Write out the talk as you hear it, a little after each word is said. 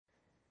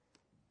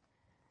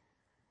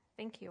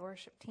Thank you,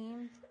 worship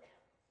team.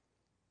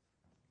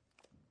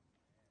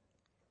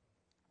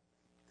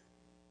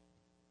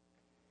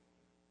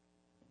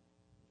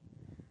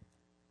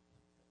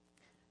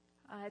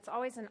 It's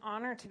always an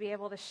honor to be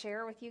able to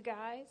share with you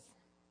guys.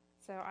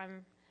 So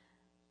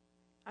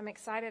I'm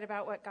excited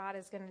about what God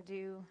is going to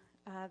do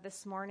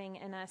this morning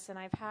in us. And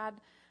I've had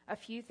a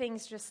few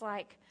things just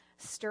like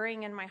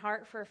stirring in my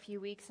heart for a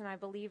few weeks, and I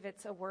believe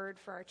it's a word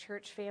for our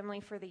church family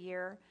for the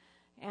year.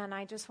 And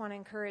I just want to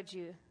encourage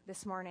you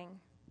this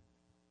morning.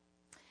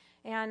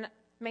 And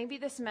maybe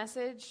this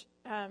message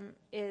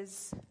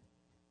is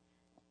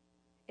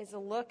a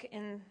look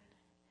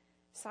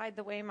inside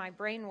the way my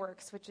brain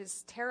works, which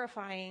is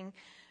terrifying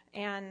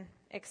and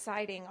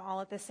exciting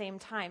all at the same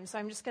time. So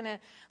I'm just going to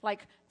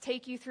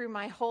take you through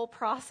my whole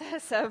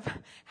process of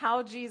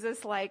how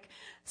Jesus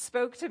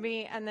spoke to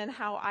me and then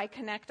how I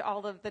connect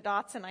all of the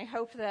dots. And I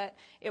hope that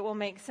it will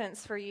make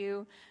sense for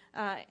you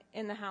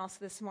in the house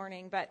this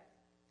morning. But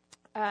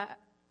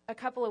a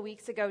couple of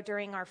weeks ago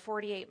during our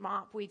 48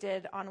 MOP, we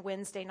did on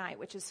Wednesday night,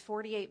 which is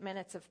 48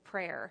 minutes of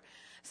prayer.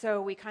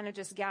 So we kind of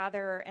just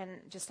gather and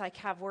just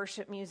have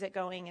worship music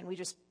going, and we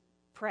just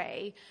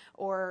pray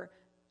or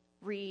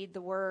read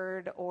the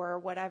word or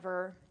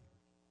whatever.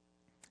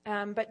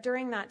 But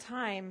during that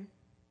time,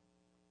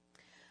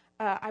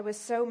 I was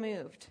so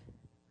moved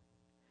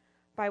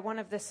by one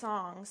of the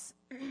songs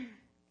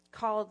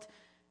called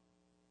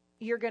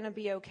 "You're Gonna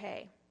Be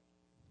Okay."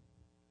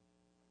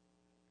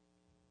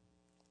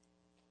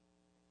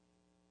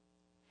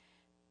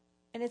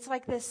 And it's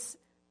like this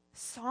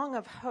song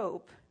of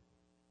hope.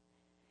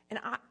 And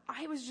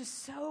I was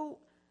just so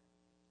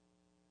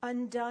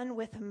undone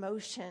with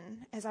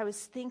emotion as I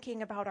was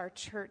thinking about our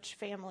church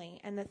family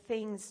and the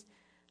things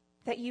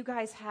that you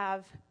guys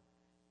have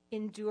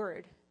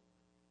endured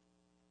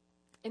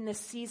in this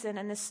season.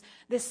 And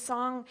this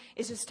song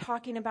is just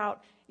talking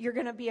about you're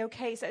going to be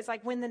okay. So it's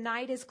like when the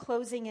night is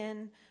closing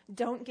in,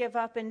 don't give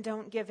up and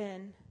don't give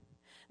in.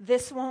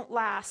 This won't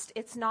last.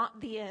 It's not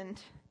the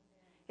end.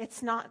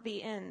 It's not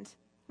the end.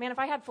 Man, if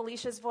I had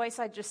Felicia's voice,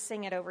 I'd just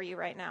sing it over you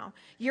right now.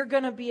 You're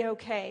going to be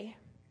okay.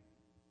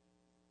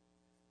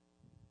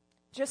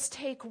 Just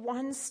take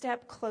one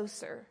step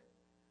closer.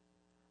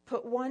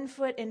 Put one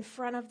foot in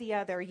front of the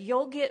other.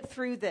 You'll get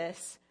through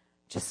this.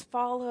 Just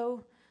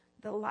follow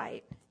the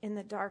light in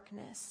the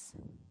darkness.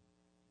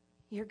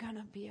 You're going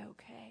to be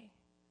okay.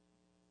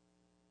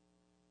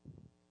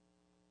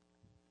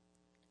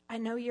 I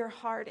know your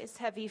heart is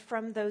heavy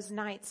from those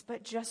nights,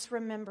 but just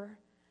remember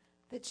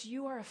that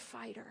you are a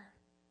fighter.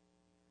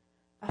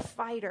 A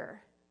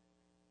fighter.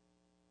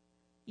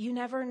 You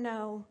never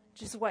know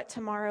just what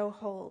tomorrow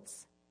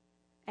holds,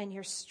 and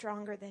you're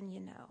stronger than you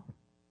know.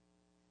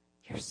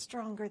 You're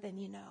stronger than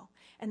you know.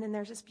 And then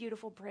there's this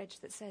beautiful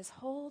bridge that says,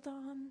 hold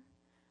on,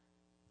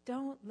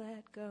 don't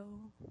let go.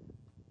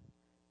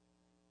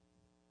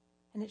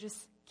 And it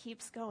just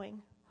keeps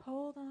going.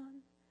 Hold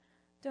on,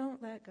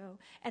 don't let go.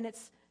 And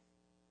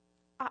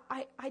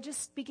I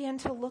just began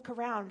to look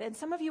around, and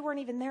some of you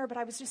weren't even there, but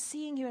I was just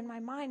seeing you in my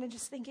mind and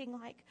just thinking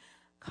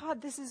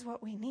God, this is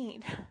what we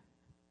need.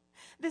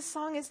 This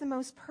song is the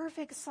most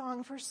perfect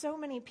song for so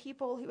many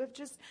people who have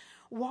just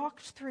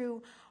walked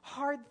through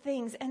hard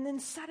things. And then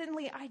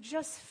suddenly I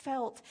just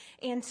felt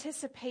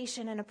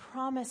anticipation and a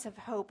promise of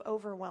hope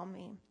overwhelm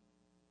me.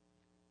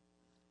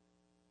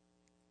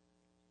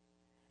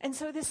 And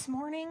so this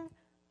morning,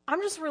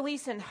 I'm just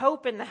releasing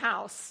hope in the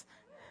house.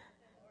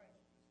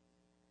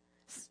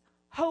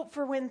 Hope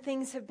for when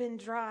things have been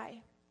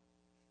dry,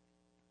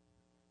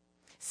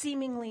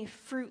 seemingly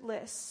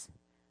fruitless,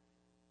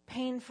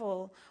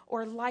 painful,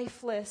 or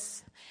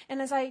lifeless. And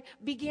as I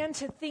began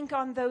to think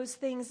on those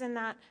things in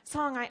that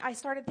song, I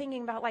started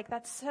thinking about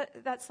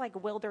that's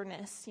like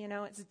wilderness,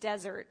 it's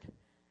desert.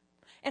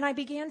 And I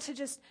began to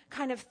just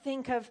kind of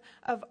think of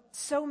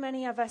so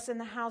many of us in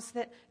the house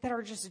that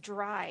are just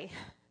dry,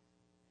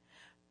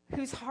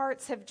 whose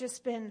hearts have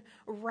just been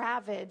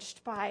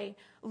ravaged by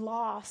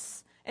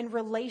loss and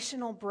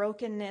relational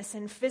brokenness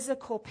and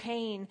physical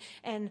pain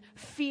and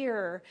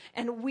fear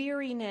and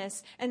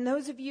weariness. And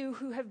those of you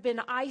who have been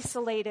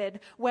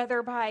isolated,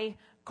 whether by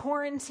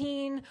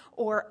quarantine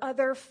or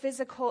other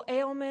physical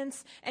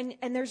ailments, and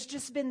there's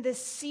just been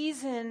this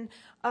season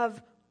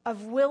of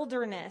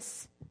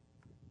wilderness.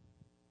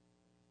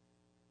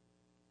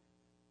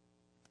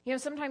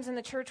 Sometimes in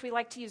the church we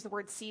like to use the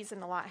word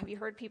season a lot. Have you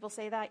heard people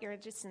say that?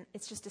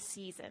 It's just a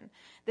season,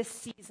 this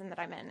season that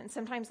I'm in. And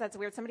sometimes that's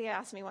weird. Somebody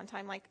asked me one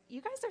time,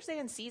 you guys are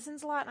saying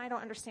seasons a lot, and I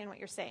don't understand what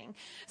you're saying.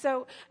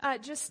 So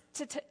just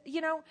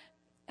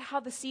how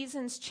the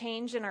seasons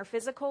change in our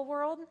physical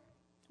world?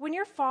 When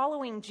you're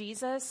following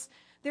Jesus,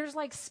 there's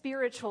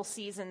spiritual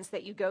seasons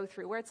that you go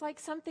through where it's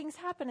something's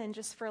happening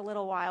just for a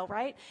little while,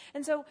 right?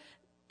 And so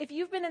if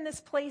you've been in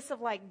this place of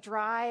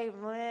dry,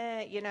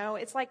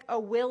 it's like a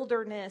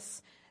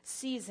wilderness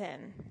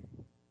season.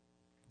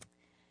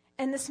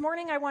 And this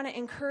morning I want to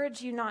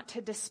encourage you not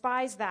to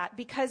despise that,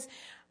 because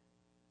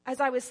as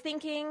I was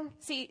thinking,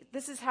 see,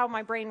 this is how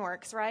my brain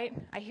works, right?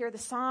 I hear the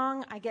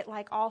song, I get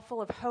like all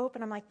full of hope,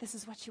 and I'm like, this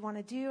is what you want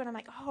to do. And I'm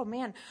like, oh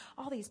man,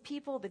 all these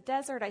people, the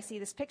desert, I see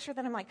this picture,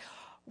 then I'm like,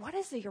 what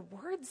does your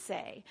word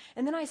say?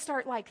 And then I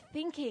start like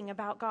thinking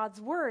about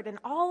God's word and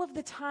all of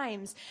the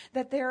times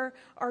that there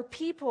are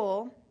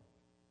people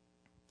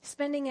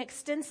spending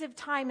extensive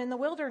time in the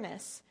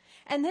wilderness.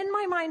 And then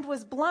my mind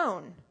was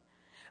blown,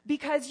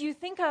 because you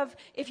think of,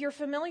 if you're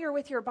familiar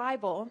with your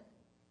Bible,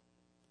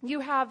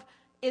 you have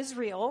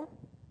Israel,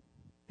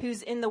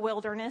 who's in the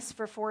wilderness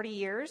for 40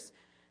 years.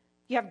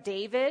 You have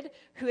David,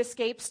 who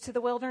escapes to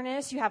the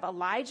wilderness. You have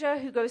Elijah,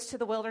 who goes to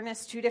the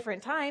wilderness 2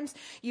 different times.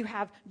 You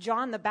have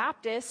John the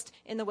Baptist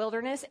in the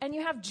wilderness. And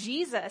you have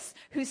Jesus,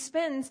 who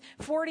spends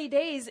 40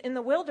 days in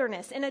the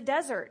wilderness, in a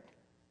desert.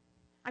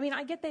 I mean,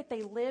 I get that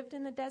they lived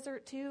in the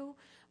desert too,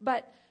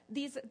 but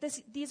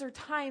these are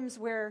times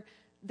where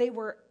they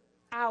were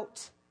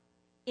out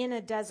in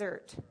a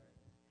desert,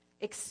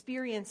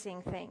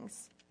 experiencing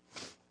things.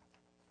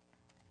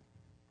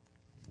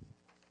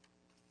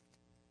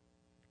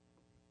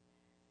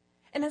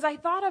 And as I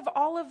thought of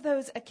all of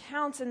those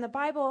accounts in the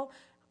Bible,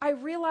 I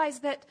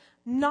realized that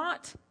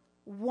not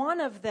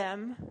one of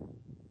them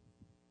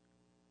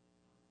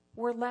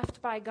were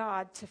left by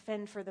God to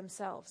fend for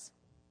themselves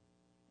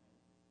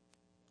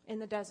in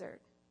the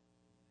desert.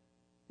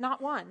 Not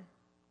one.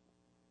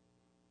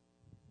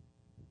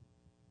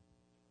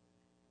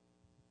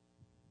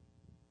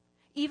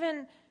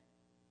 Even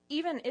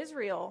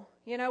Israel,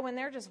 when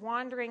they're just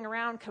wandering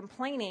around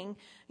complaining,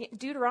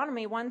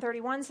 Deuteronomy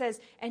 1:31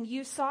 says, "And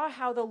you saw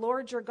how the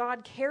Lord your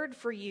God cared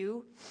for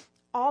you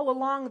all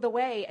along the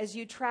way as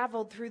you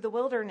traveled through the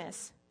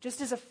wilderness,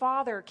 just as a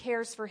father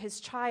cares for his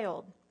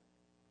child."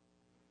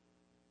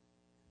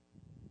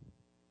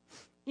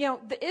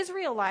 The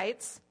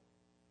Israelites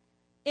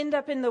end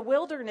up in the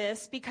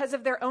wilderness because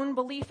of their own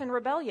belief and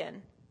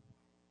rebellion,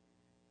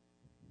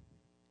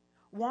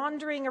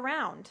 wandering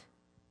around.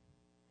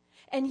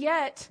 And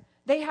yet,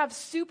 they have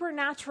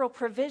supernatural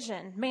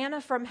provision, manna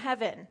from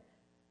heaven,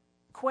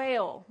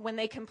 quail when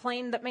they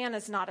complain that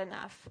manna's not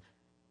enough.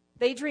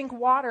 They drink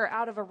water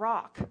out of a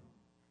rock.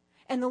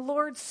 And the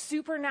Lord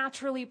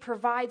supernaturally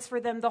provides for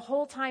them the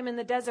whole time in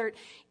the desert,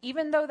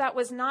 even though that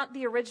was not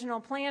the original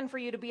plan for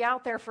you to be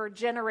out there for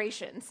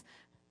generations.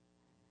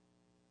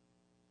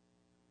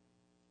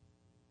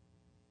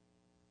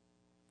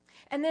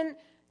 And then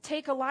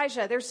take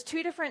Elijah. There's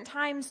 2 different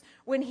times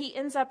when he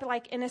ends up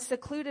like in a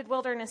secluded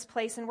wilderness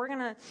place, and we're going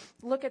to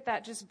look at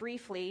that just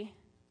briefly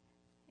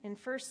in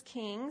 1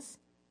 Kings.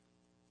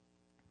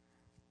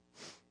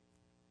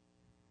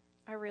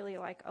 I really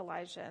like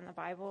Elijah in the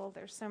Bible.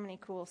 There's so many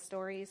cool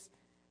stories.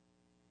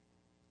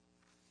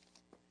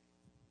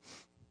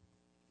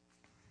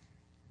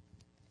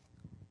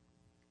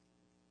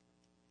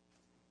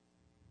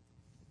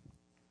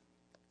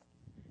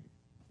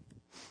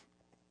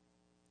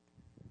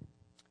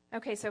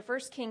 Okay, so 1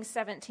 Kings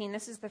 17,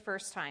 this is the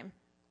first time.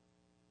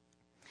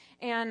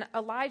 And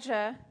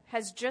Elijah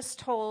has just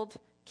told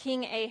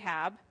King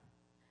Ahab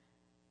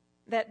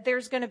that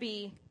there's going to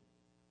be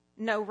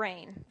no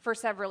rain for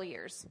several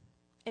years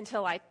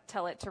until I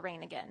tell it to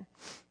rain again.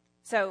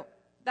 So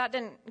that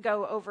didn't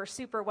go over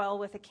super well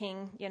with the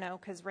king,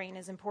 because rain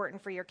is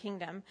important for your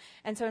kingdom.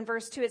 And so in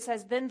verse 2 it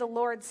says, "Then the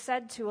Lord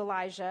said to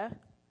Elijah,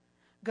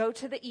 'Go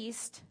to the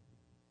east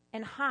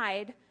and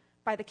hide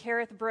by the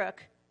Kerith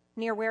brook,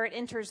 near where it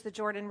enters the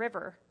Jordan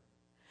River.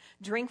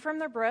 Drink from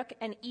the brook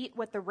and eat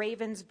what the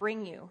ravens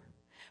bring you,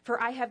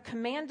 for I have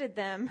commanded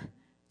them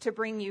to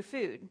bring you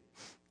food.'"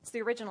 It's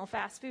the original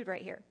fast food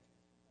right here.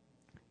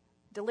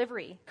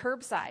 Delivery,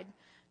 curbside.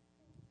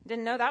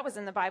 Didn't know that was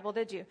in the Bible,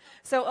 did you?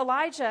 So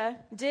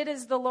Elijah did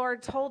as the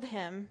Lord told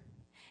him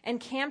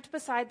and camped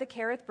beside the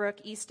Kerith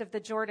brook east of the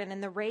Jordan,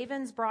 and the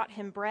ravens brought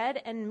him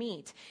bread and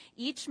meat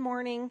each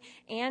morning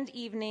and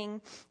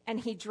evening,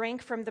 and he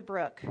drank from the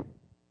brook.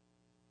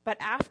 But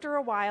after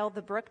a while,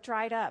 the brook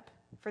dried up,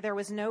 for there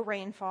was no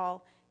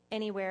rainfall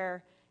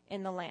anywhere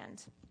in the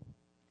land.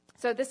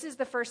 So this is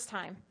the first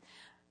time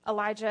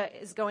Elijah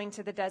is going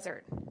to the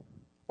desert,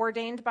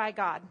 ordained by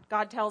God.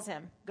 God tells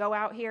him, "Go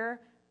out here,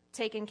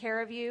 taking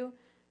care of you.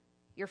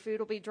 Your food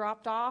will be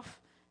dropped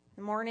off in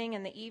the morning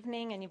and the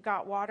evening, and you've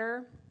got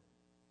water."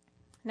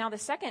 Now the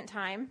second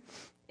time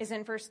is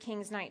in 1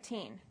 Kings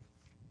 19.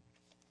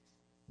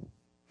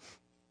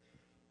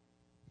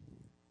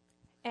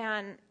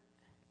 And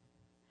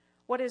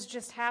what has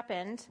just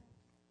happened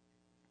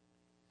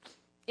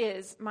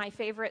is my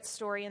favorite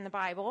story in the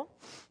Bible,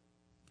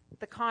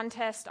 the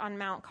contest on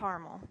Mount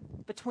Carmel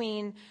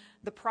between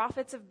the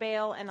prophets of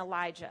Baal and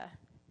Elijah.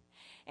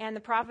 And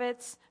the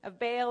prophets of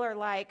Baal are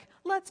like,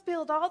 "Let's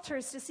build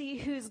altars to see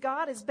whose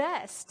God is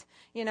best,"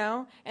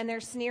 and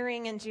they're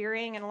sneering and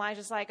jeering, and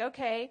Elijah's like,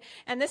 "Okay."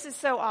 And this is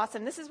so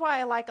awesome. This is why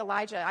I like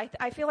Elijah.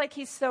 I feel like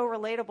he's so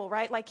relatable,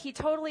 right? Like he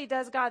totally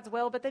does God's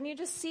will, but then you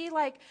just see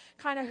like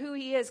kind of who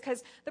he is,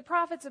 because the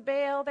prophets of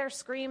Baal, they're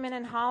screaming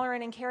and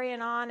hollering and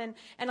carrying on, and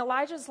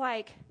Elijah's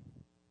like,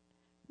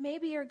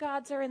 "Maybe your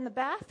gods are in the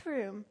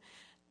bathroom."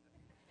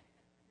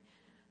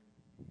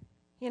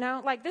 You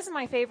know, like this is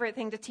my favorite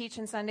thing to teach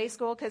in Sunday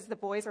school because the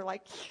boys are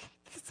like,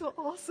 "It's so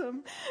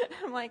awesome."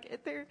 I'm like,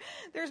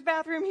 there's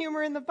bathroom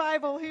humor in the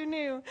Bible. Who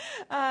knew?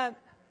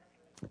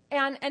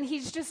 And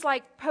he's just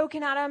like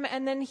poking at him,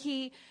 and then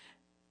he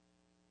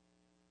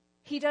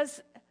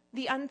does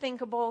the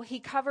unthinkable.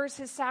 He covers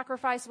his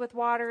sacrifice with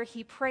water.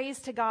 He prays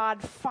to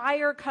God.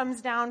 Fire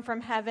comes down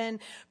from heaven,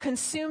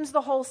 consumes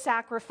the whole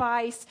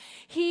sacrifice.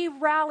 He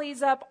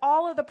rallies up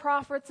all of the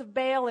prophets of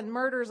Baal and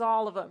murders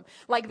all of them.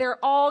 Like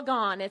they're all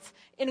gone. It's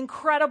an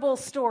incredible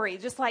story,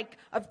 just like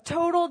of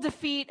total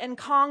defeat and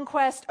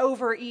conquest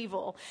over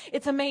evil.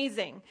 It's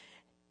amazing.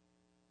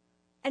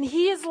 And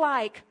he is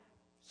like,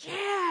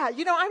 yeah,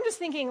 you know, I'm just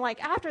thinking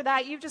like after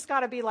that, you've just got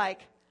to be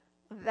like,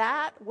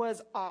 that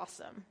was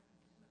awesome.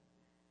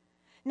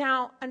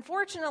 Now,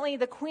 unfortunately,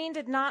 the queen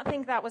did not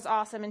think that was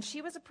awesome, and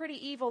she was a pretty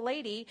evil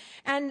lady,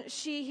 and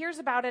she hears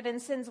about it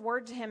and sends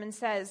word to him and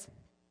says,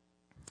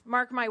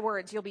 "Mark my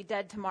words, you'll be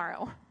dead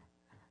tomorrow."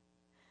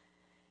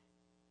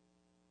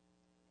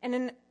 And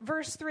in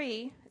verse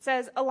 3, it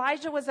says,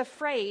 Elijah was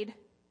afraid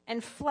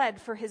and fled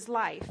for his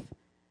life.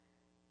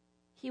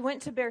 He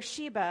went to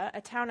Beersheba, a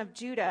town of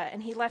Judah,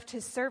 and he left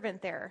his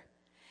servant there.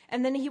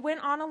 And then he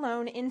went on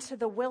alone into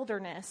the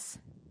wilderness,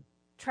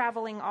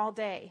 traveling all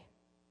day.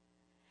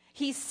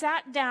 He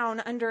sat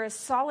down under a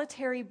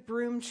solitary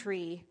broom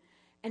tree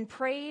and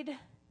prayed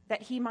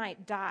that he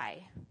might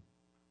die.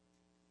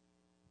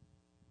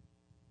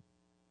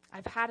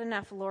 "I've had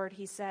enough, Lord,"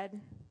 he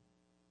said.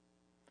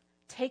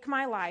 "Take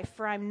my life,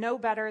 for I'm no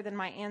better than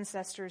my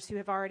ancestors who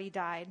have already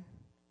died."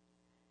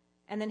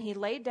 And then he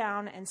laid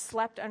down and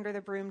slept under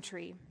the broom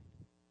tree.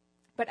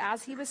 But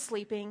as he was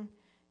sleeping,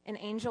 an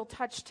angel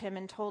touched him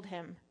and told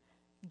him,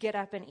 "Get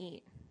up and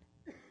eat."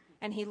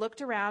 And he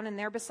looked around, and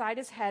there beside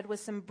his head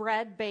was some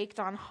bread baked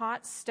on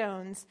hot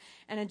stones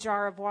and a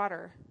jar of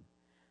water.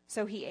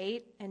 So he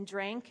ate and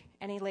drank,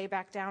 and he lay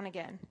back down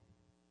again.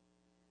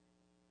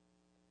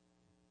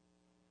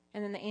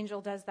 And then the angel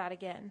does that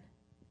again.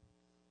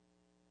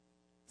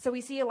 So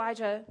we see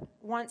Elijah,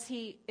 once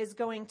he is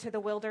going to the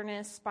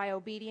wilderness by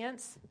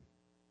obedience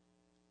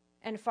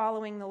and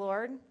following the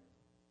Lord,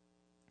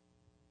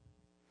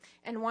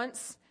 and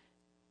once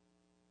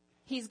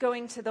he's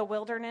going to the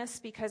wilderness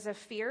because of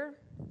fear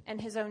and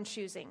his own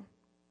choosing.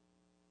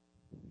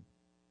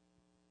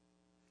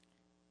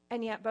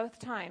 And yet both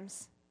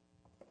times,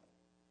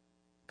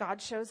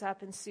 God shows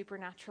up and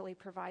supernaturally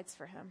provides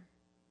for him.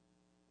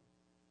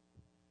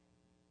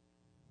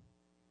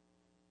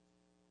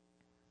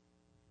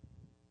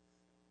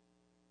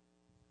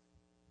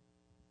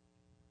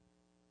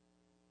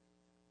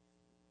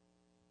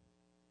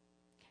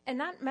 And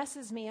that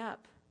messes me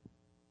up.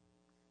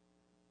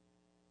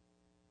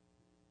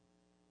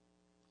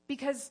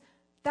 Because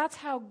that's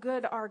how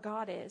good our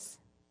God is.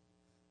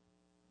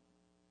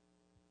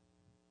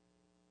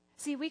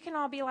 See, we can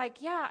all be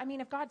like, yeah, I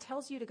mean, if God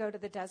tells you to go to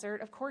the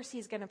desert, of course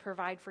he's going to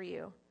provide for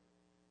you.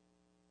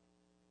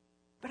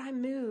 But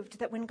I'm moved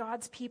that when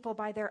God's people,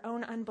 by their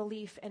own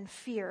unbelief and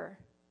fear,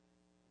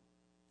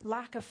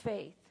 lack of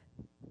faith,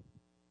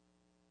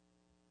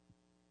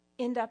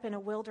 end up in a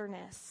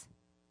wilderness,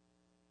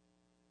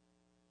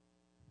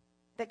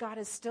 that God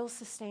is still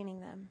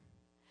sustaining them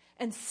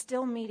and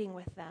still meeting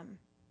with them.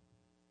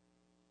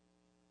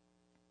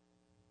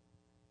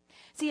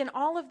 See, in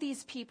all of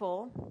these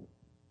people,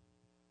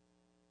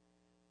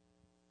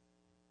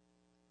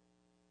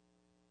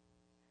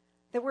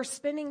 that were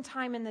spending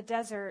time in the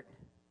desert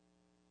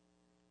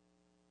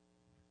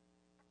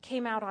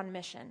came out on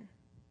mission.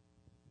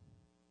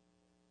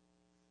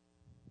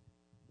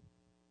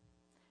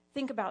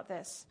 Think about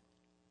this.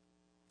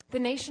 The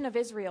nation of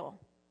Israel,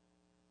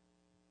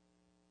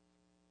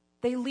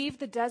 they leave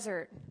the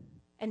desert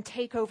and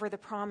take over the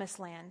promised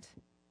land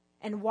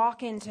and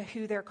walk into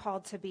who they're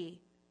called to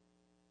be.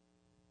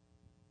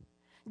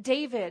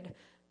 David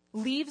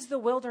leaves the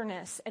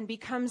wilderness and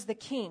becomes the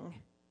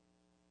king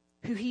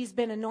who he's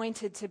been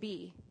anointed to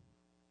be.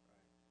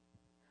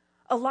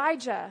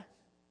 Elijah,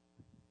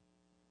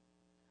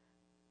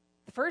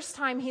 the first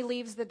time he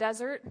leaves the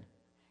desert,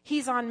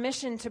 he's on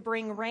mission to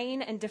bring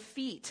rain and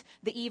defeat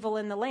the evil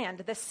in the land.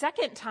 The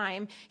second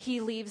time he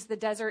leaves the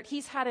desert,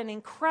 he's had an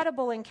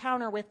incredible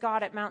encounter with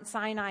God at Mount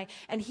Sinai,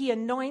 and he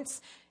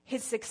anoints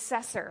his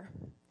successor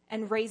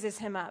and raises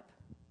him up.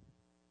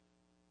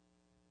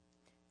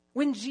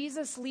 When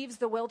Jesus leaves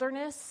the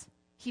wilderness,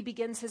 he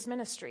begins his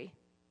ministry.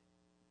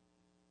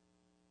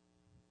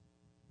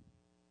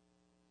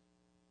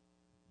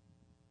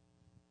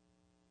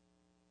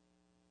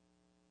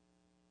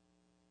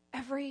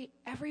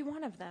 Every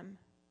one of them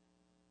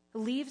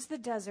leaves the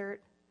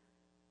desert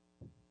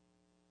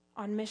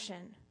on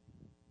mission.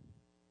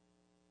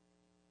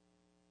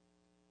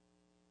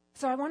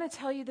 So I want to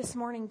tell you this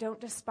morning, don't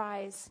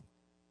despise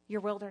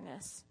your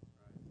wilderness.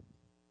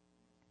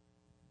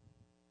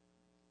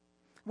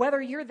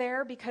 Whether you're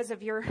there because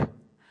of your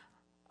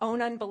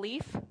own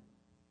unbelief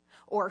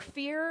or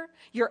fear,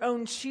 your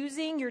own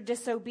choosing, your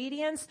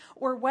disobedience,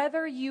 or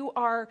whether you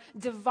are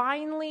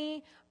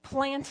divinely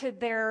planted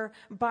there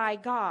by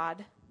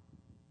God,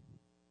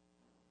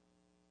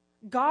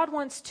 God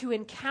wants to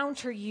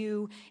encounter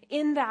you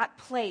in that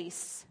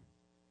place,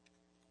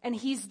 and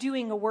he's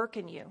doing a work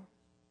in you.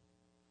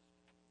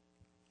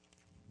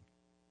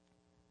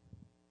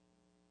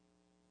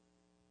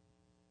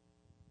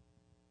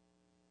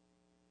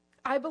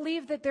 I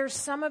believe that there's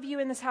some of you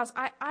in this house.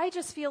 I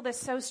just feel this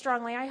so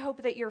strongly. I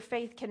hope that your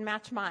faith can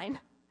match mine.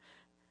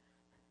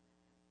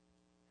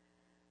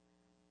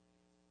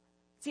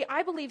 See,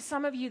 I believe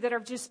some of you that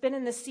have just been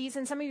in this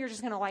season, some of you are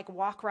just going to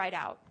walk right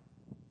out.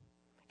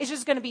 It's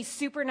just going to be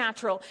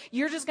supernatural.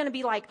 You're just going to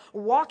be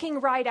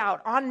walking right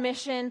out, on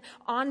mission,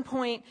 on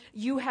point.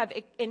 You have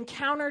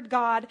encountered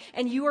God,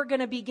 and you are going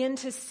to begin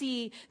to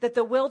see that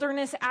the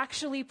wilderness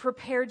actually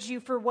prepared you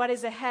for what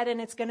is ahead,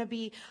 and it's going to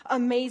be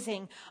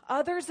amazing.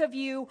 Others of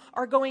you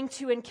are going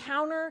to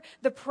encounter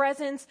the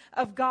presence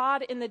of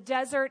God in the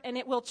desert, and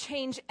it will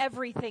change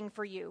everything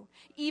for you,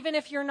 even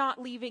if you're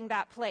not leaving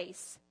that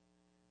place.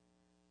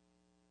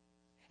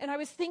 And I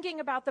was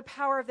thinking about the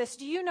power of this.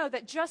 Do you know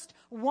that just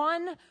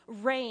one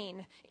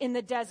rain in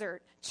the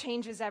desert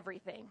changes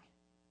everything?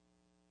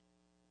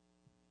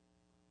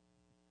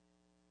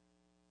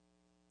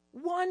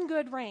 One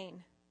good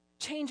rain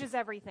changes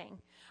everything.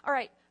 All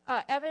right,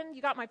 Evan,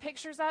 you got my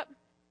pictures up?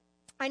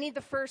 I need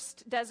the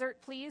first desert,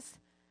 please.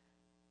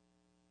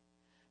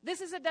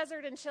 This is a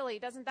desert in Chile.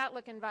 Doesn't that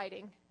look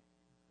inviting?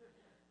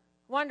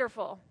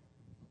 Wonderful.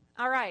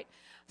 All right.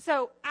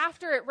 So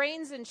after it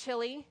rains in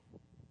Chile,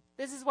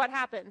 this is what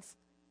happens.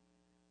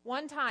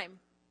 One time,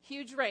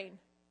 huge rain.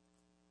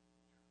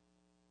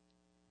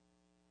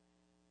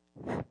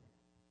 Do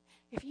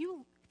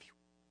you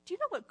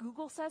know what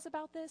Google says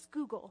about this?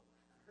 Google.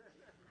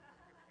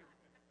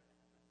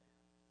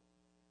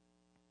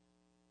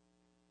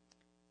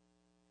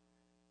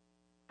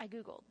 I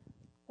Googled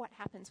what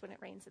happens when it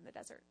rains in the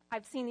desert.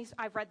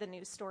 I've read the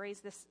news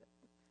stories.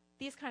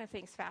 These kind of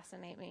things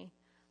fascinate me.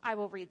 I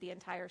will read the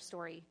entire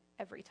story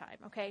every time,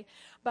 okay?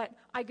 But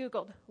I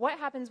Googled, what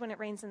happens when it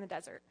rains in the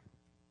desert?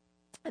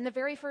 And the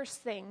very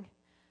first thing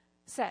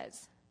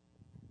says,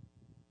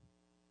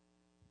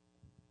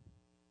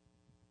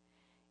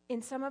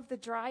 in some of the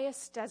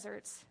driest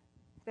deserts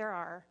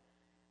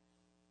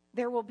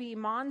there will be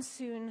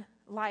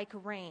monsoon-like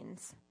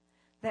rains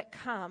that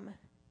come,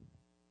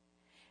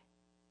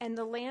 and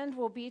the land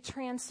will be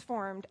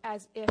transformed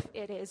as if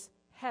it is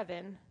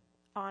heaven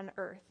on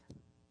earth.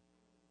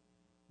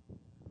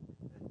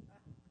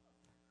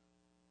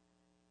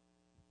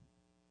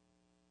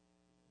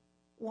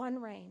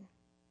 One rain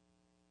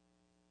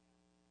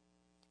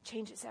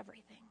changes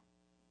everything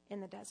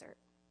in the desert.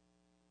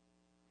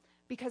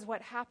 Because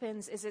what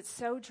happens is it's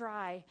so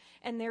dry,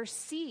 and there's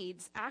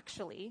seeds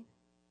actually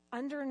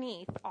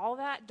underneath all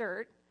that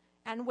dirt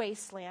and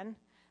wasteland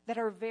that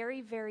are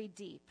very, very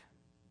deep.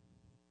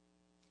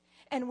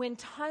 And when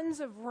tons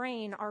of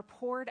rain are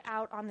poured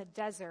out on the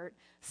desert,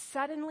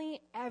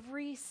 suddenly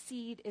every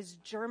seed is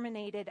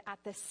germinated at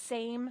the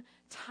same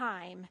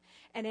time,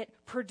 and it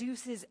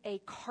produces a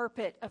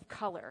carpet of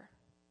color.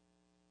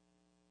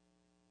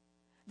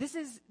 This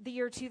is the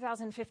year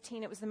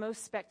 2015. It was the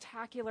most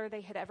spectacular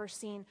they had ever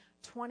seen.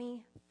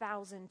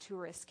 20,000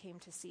 tourists came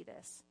to see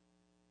this.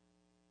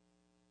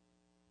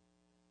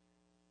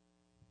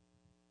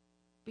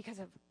 Because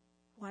of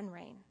one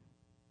rain.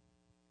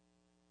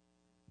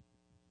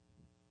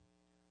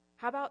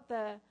 How about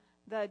the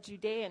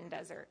Judean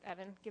desert,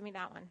 Evan? Give me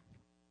that one.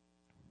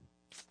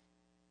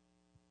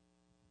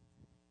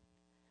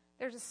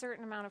 There's a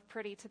certain amount of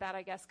pretty to that,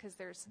 I guess, because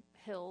there's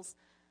hills.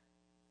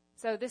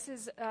 So this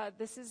is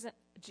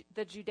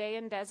the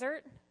Judean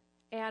desert,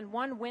 and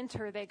one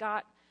winter they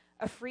got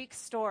a freak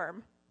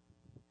storm,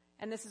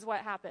 and this is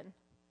what happened.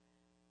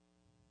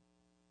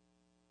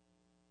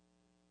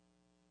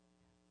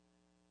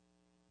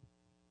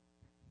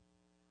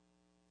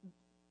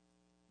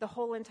 The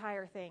whole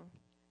entire thing.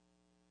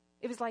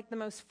 It was like the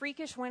most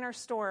freakish winter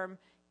storm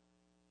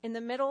in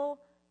the Middle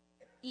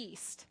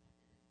East.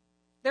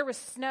 There was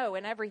snow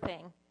and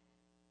everything.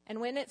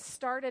 And when it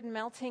started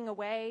melting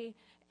away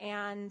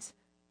and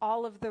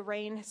all of the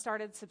rain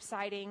started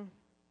subsiding,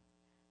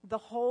 the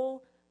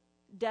whole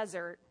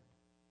desert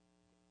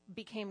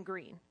became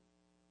green.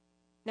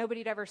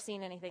 Nobody had ever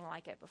seen anything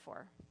like it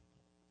before.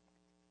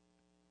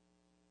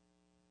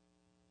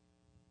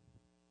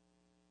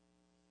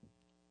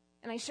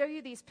 And I show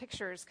you these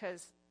pictures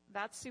because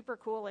that's super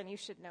cool, and you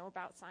should know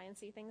about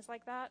sciencey things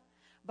like that.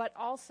 But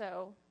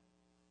also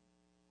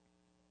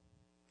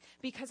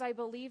because I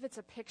believe it's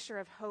a picture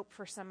of hope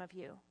for some of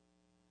you.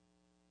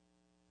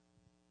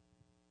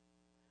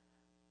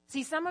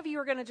 See, some of you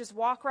are going to just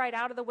walk right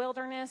out of the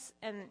wilderness,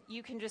 and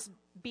you can just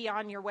be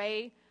on your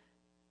way.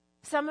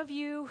 Some of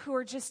you who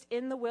are just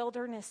in the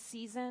wilderness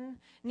season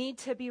need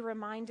to be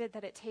reminded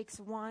that it takes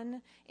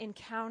one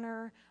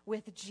encounter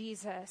with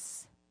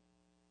Jesus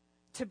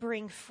to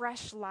bring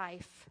fresh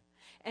life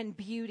and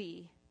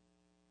beauty.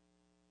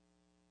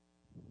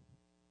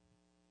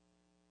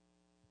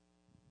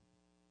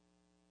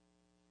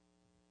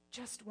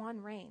 Just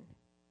one rain.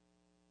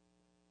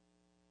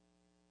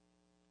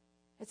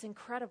 It's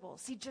incredible.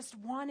 See, just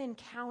one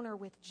encounter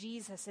with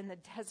Jesus in the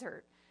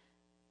desert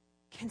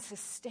can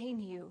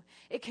sustain you.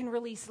 It can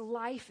release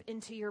life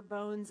into your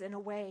bones in a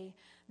way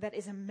that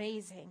is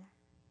amazing.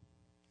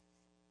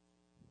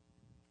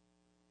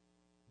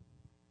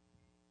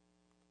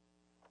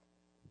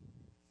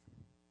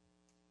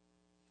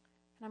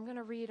 And I'm going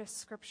to read a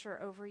scripture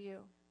over you.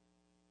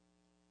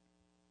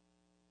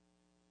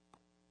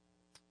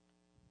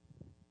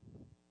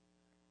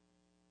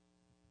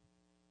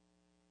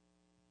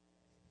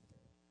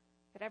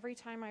 But every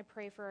time I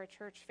pray for our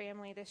church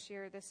family this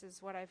year, this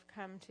is what I've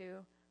come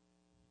to.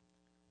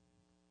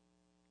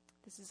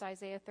 This is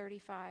Isaiah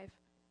 35.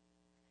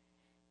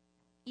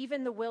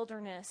 Even the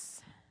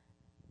wilderness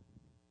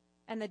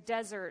and the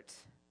desert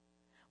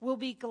will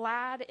be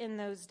glad in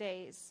those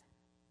days.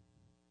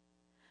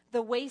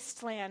 The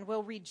wasteland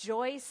will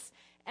rejoice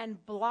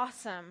and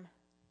blossom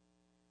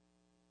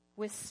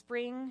with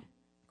spring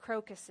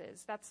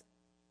crocuses. That's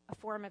a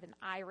form of an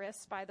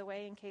iris, by the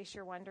way, in case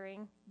you're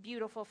wondering.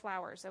 Beautiful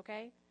flowers,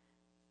 okay?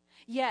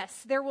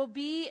 Yes, there will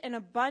be an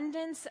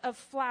abundance of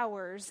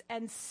flowers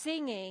and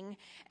singing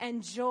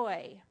and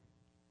joy.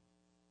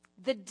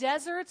 The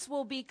deserts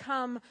will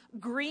become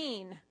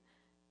green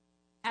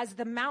as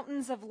the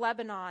mountains of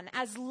Lebanon,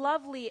 as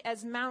lovely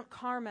as Mount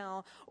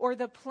Carmel or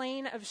the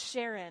plain of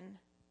Sharon.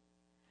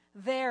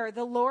 There,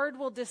 the Lord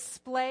will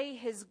display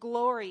his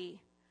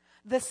glory,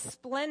 the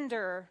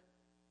splendor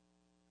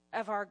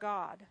of our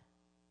God.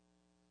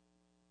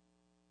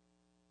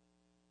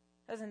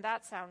 Doesn't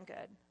that sound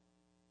good?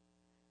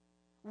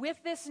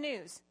 With this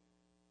news,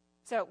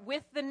 so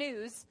with the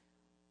news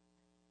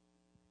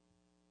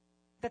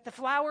that the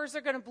flowers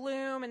are going to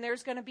bloom and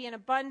there's going to be an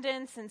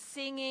abundance and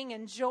singing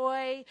and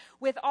joy,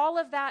 with all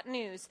of that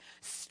news,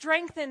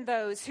 strengthen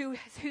those who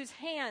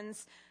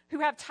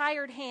have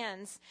tired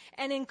hands,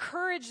 and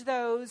encourage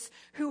those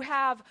who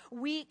have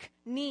weak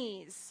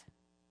knees.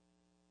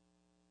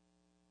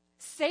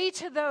 Say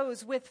to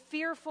those with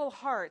fearful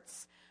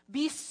hearts,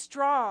 be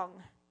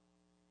strong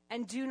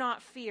and do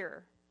not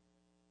fear.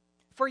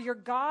 For your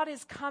God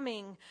is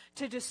coming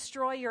to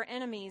destroy your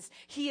enemies.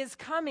 He is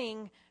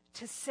coming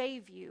to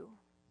save you.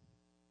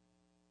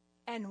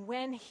 And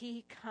when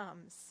he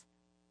comes,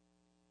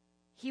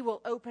 he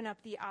will open up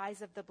the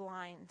eyes of the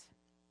blind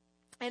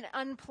and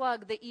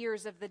unplug the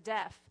ears of the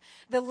deaf.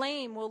 The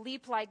lame will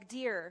leap like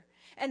deer,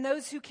 and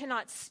those who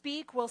cannot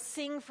speak will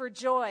sing for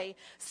joy.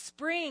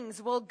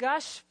 Springs will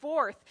gush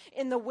forth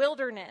in the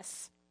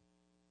wilderness,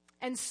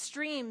 and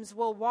streams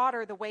will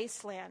water the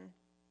wasteland.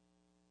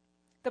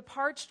 The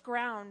parched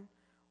ground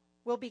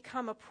will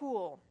become a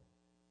pool,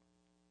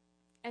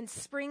 and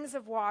springs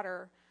of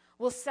water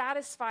will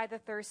satisfy the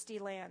thirsty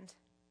land.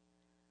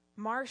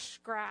 Marsh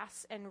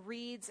grass and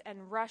reeds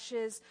and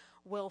rushes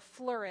will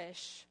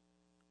flourish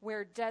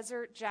where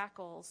desert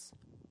jackals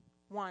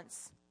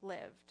once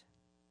lived.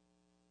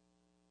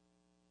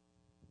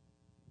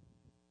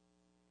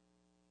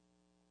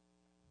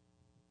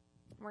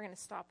 We're going to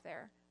stop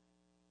there.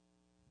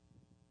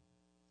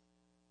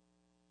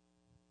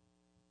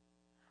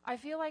 I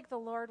feel like the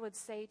Lord would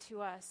say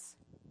to us,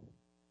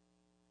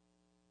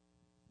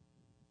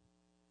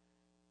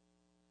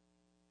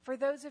 for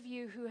those of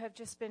you who have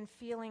just been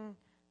feeling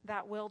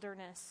that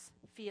wilderness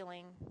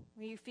feeling,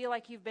 you feel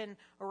like you've been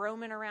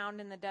roaming around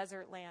in the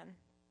desert land,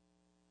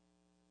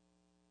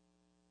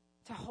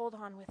 to hold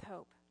on with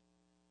hope.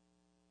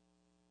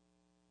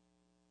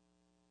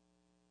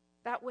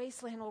 That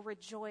wasteland will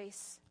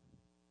rejoice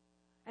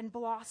and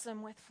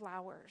blossom with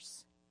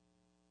flowers.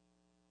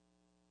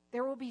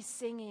 There will be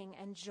singing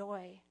and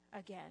joy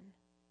again.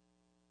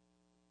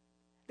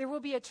 There will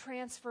be a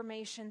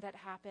transformation that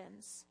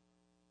happens.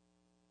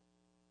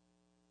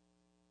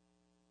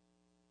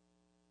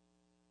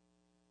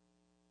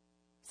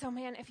 So,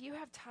 man, if you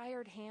have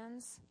tired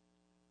hands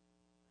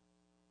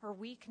or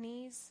weak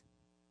knees,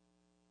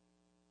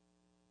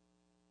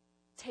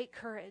 take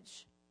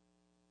courage.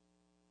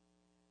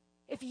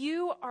 If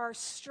you are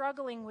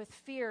struggling with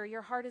fear,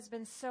 your heart has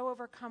been so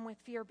overcome with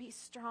fear, be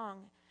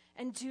strong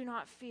and do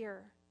not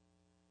fear.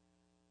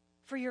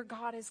 For your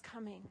God is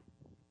coming.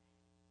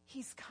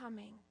 He's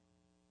coming.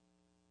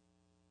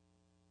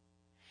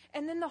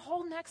 And then the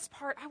whole next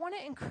part, I want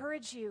to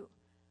encourage you.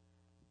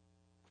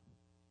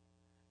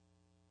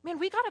 Man,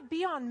 we got to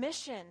be on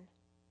mission.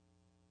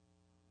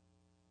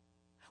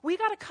 We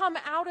got to come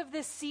out of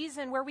this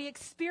season where we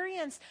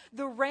experience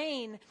the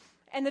reign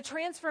and the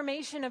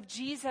transformation of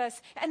Jesus,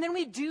 and then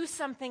we do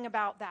something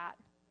about that.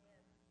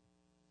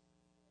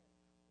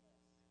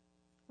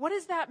 What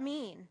does that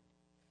mean?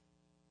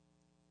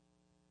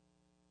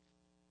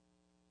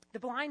 The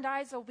blind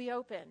eyes will be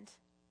opened.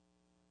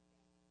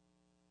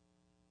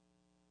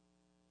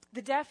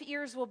 The deaf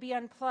ears will be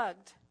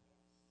unplugged.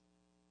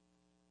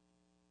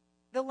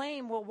 The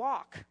lame will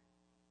walk.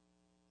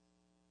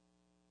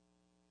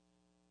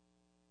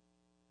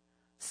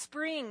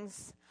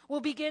 Springs will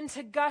begin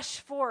to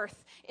gush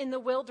forth in the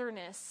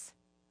wilderness.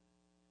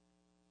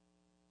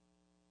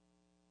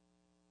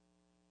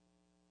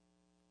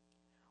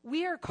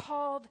 We are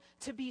called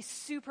to be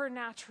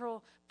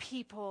supernatural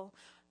people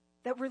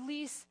that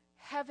release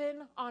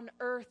heaven on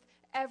earth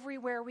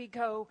everywhere we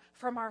go,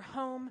 from our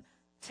home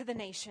to the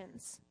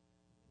nations.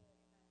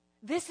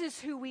 This is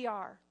who we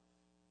are.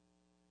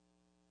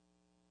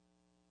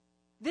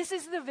 This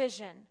is the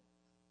vision.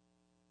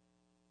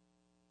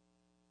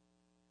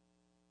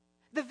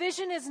 The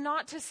vision is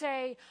not to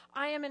say,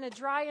 I am in a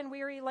dry and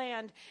weary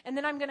land, and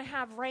then I'm going to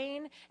have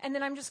rain, and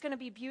then I'm just going to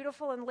be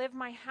beautiful and live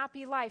my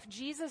happy life.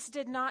 Jesus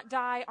did not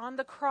die on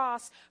the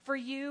cross for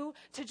you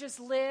to just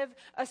live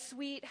a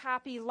sweet,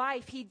 happy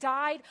life. He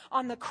died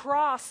on the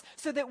cross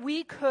so that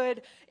we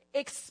could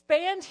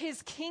expand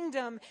his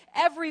kingdom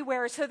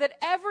everywhere, so that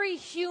every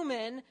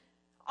human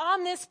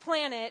on this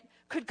planet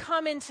could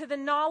come into the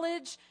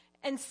knowledge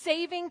and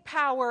saving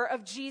power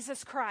of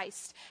Jesus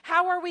Christ.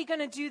 How are we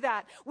going to do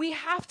that? We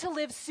have to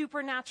live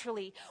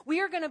supernaturally. We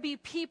are going to be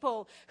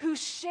people who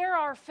share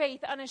our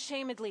faith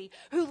unashamedly,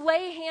 who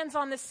lay hands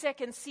on the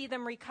sick and see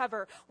them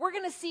recover. We're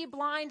going to see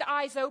blind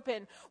eyes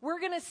open. We're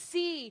going to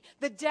see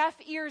the deaf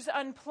ears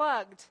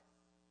unplugged.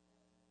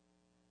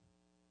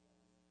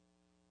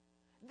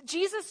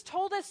 Jesus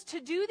told us to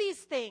do these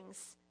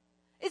things.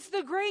 It's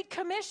the Great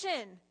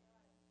Commission.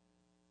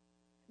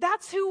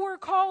 That's who we're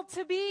called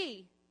to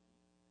be.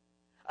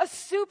 A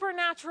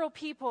supernatural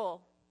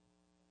people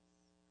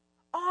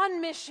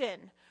on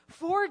mission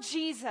for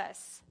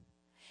Jesus.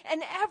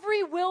 And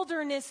every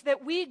wilderness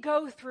that we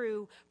go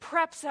through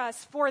preps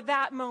us for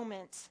that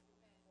moment.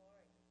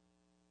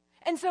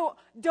 And so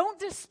don't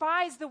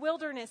despise the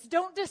wilderness.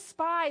 Don't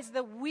despise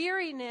the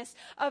weariness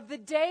of the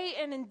day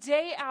in and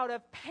day out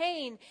of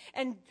pain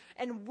and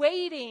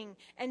waiting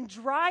and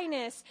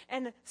dryness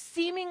and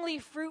seemingly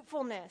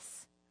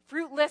fruitlessness.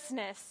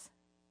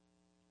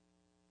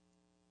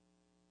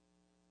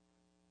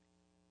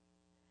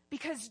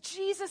 Because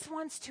Jesus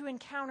wants to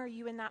encounter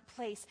you in that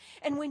place.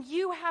 And when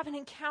you have an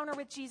encounter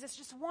with Jesus,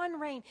 just one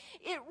rain,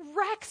 it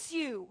wrecks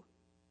you.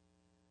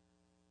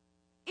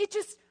 It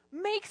just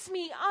makes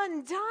me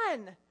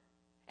undone.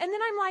 And then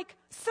I'm like,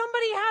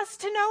 somebody has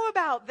to know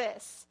about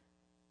this.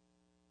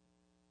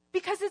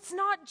 Because it's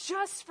not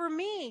just for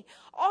me.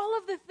 All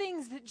of the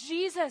things that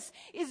Jesus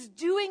is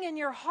doing in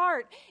your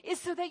heart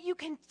is so that you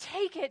can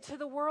take it to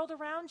the world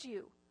around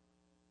you.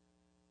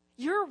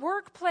 Your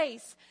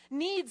workplace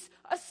needs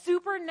a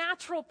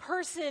supernatural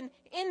person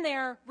in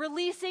there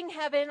releasing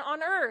heaven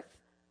on earth.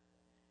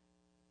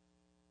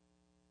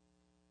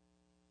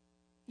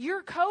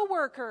 Your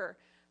coworker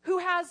who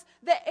has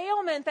the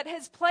ailment that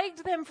has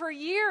plagued them for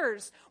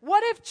years.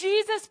 What if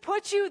Jesus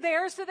put you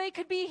there so they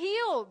could be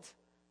healed?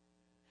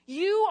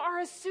 You are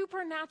a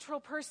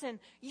supernatural person.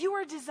 You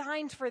are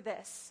designed for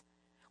this.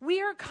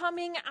 We are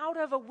coming out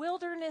of a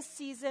wilderness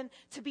season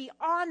to be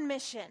on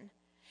mission.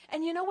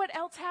 And you know what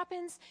else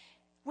happens?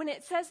 When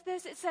it says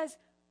this, it says,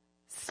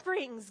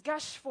 springs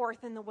gush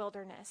forth in the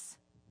wilderness.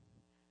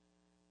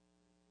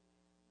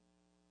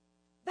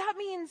 That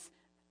means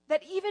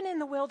that even in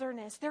the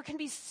wilderness, there can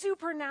be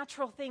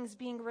supernatural things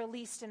being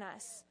released in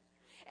us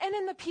and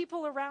in the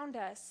people around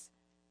us.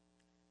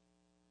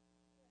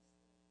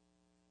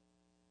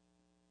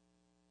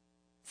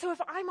 So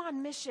if I'm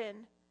on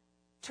mission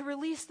to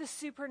release the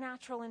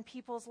supernatural in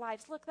people's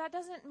lives, look, that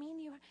doesn't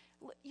mean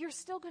you're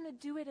still going to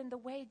do it in the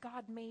way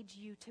God made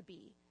you to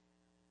be.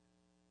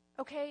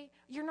 Okay?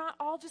 You're not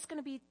all just going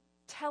to be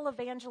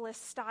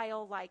televangelist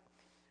style, like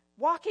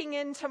walking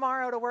in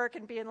tomorrow to work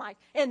and being like,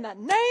 in the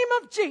name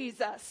of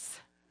Jesus,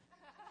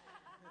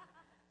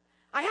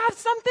 I have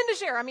something to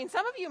share. I mean,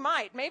 some of you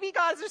might. Maybe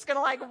God's just going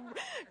to like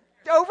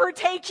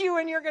overtake you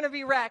and you're going to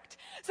be wrecked.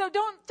 So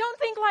don't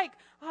think like,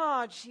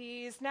 oh,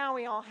 geez, now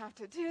we all have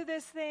to do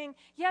this thing.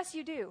 Yes,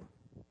 you do.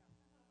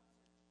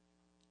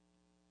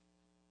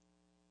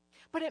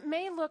 But it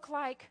may look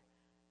like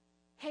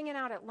hanging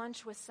out at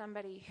lunch with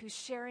somebody who's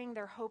sharing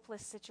their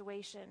hopeless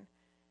situation,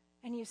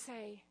 and you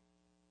say,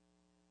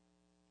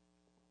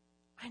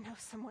 I know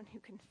someone who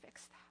can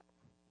fix that.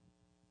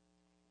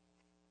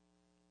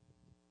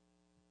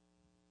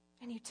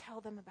 And you tell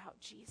them about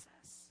Jesus.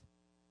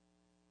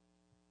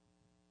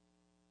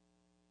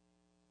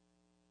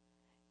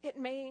 It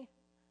may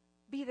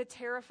be the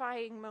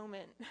terrifying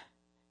moment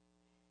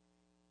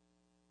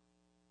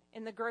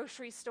in the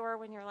grocery store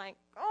when you're like,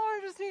 oh,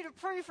 I just need to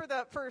pray for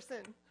that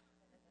person.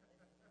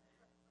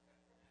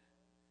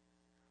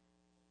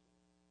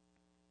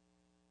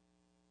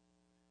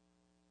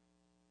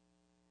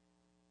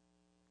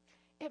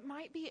 It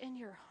might be in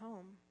your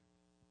home.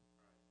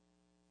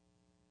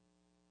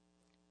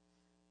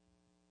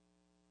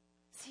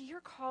 See,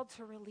 you're called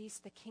to release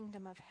the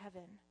kingdom of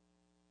heaven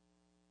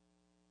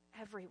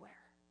everywhere.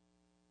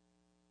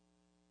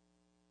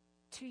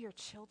 To your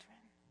children.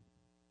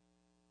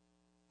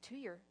 To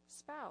your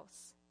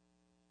spouse.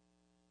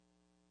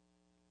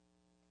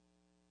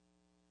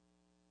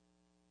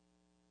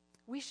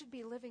 We should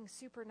be living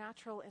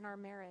supernatural in our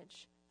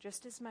marriage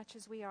just as much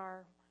as we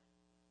are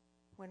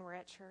when we're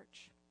at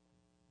church.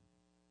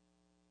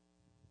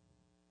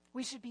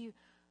 We should be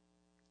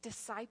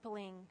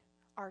discipling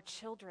our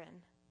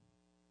children,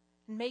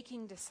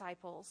 making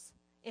disciples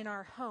in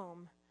our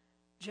home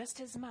just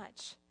as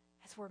much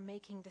as we're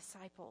making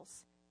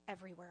disciples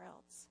everywhere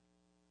else.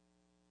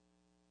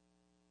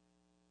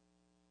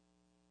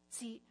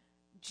 See,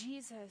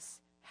 Jesus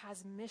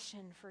has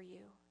mission for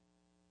you.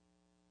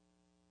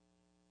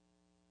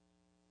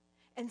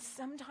 And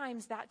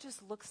sometimes that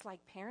just looks like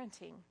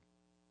parenting.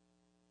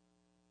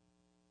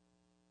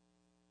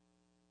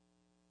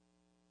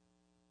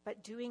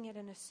 But doing it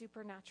in a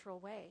supernatural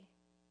way.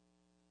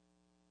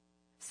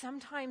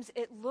 Sometimes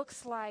it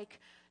looks like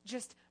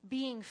just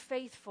being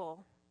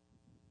faithful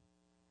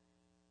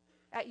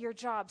at your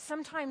job.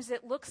 Sometimes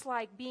it looks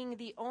like being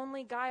the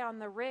only guy on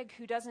the rig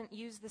who doesn't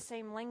use the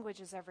same language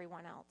as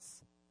everyone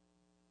else.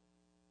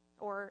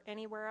 Or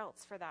anywhere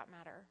else for that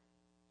matter.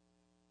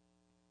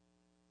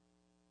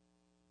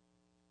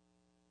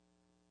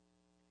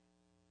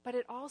 But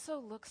it also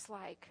looks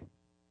like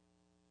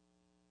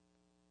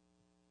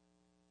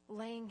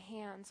laying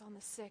hands on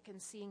the sick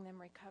and seeing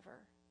them recover.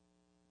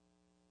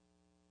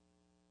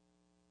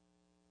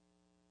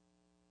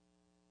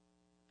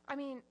 I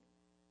mean,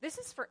 this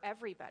is for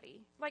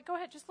everybody. Like, go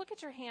ahead, just look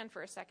at your hand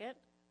for a second.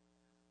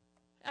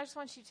 I just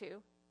want you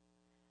to.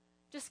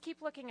 Just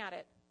keep looking at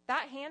it.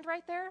 That hand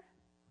right there,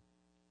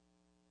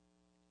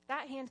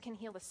 that hand can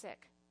heal the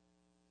sick.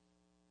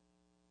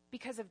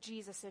 Because of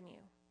Jesus in you.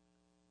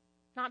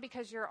 Not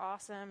because you're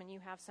awesome and you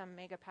have some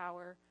mega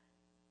power.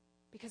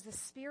 Because the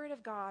Spirit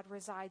of God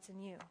resides in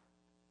you.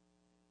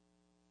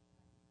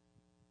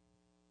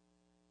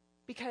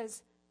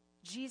 Because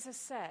Jesus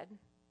said,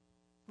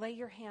 lay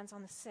your hands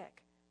on the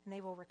sick and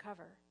they will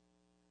recover.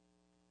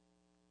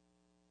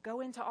 Go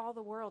into all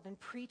the world and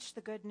preach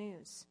the good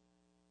news.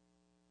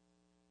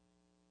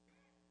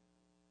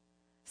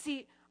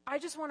 See, I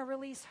just want to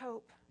release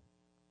hope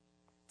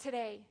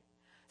today.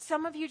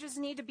 Some of you just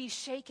need to be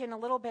shaken a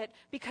little bit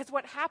because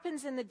what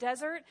happens in the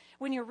desert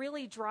when you're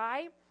really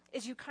dry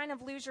is you kind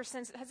of lose your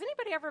sense. Has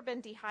anybody ever been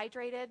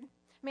dehydrated?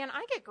 Man,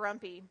 I get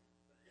grumpy.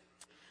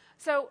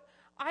 So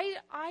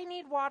I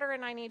need water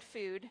and I need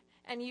food.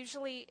 And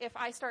usually if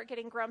I start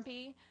getting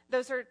grumpy,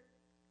 those are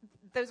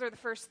the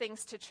first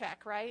things to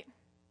check, right?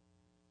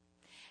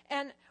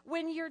 And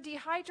when you're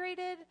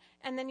dehydrated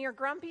and then you're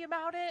grumpy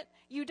about it,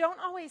 you don't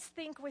always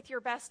think with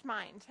your best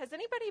mind. Has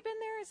anybody been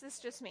there? Is this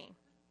just me?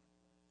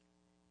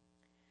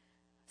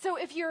 So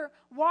if you're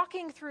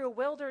walking through a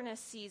wilderness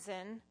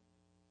season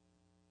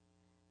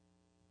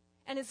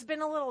and it's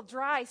been a little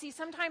dry, see,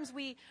 sometimes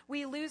we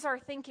lose our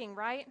thinking,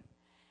 right?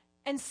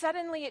 And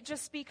suddenly it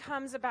just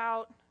becomes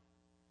about,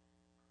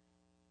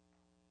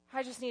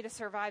 I just need to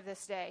survive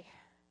this day.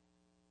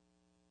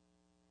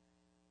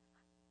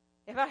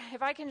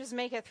 If I can just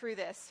make it through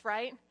this,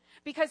 right?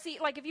 Because see,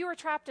 like if you were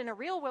trapped in a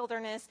real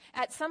wilderness,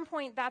 at some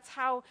point that's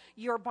how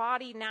your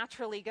body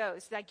naturally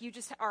goes. Like you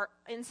just are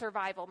in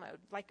survival mode.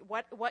 Like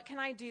what can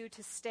I do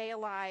to stay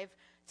alive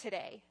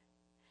today?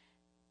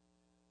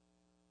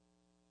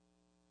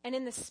 And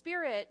in the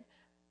spirit,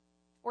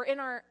 or in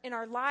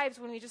our lives,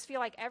 when we just feel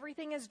like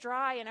everything is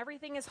dry and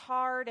everything is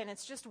hard and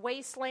it's just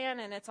wasteland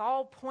and it's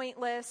all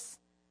pointless,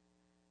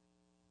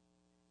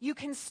 you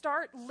can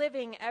start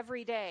living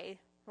every day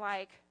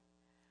like,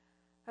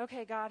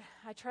 okay, God,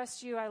 I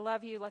trust you, I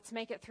love you, let's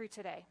make it through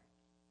today.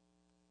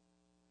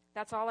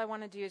 That's all I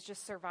want to do is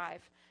just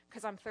survive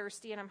because I'm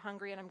thirsty and I'm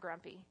hungry and I'm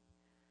grumpy.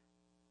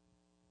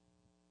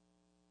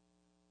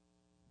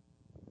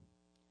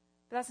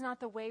 But that's not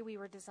the way we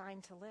were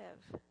designed to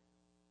live.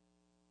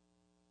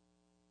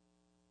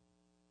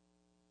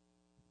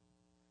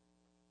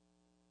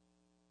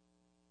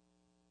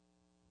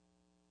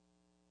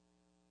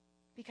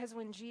 Because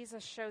when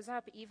Jesus shows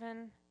up,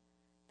 even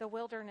the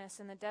wilderness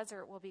and the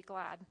desert will be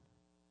glad.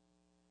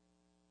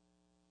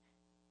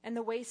 And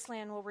the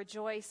wasteland will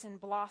rejoice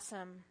and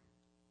blossom.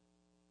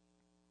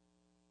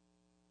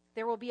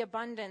 There will be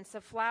abundance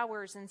of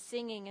flowers and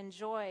singing and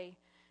joy.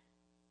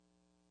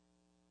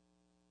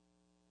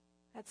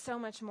 That's so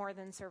much more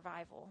than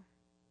survival.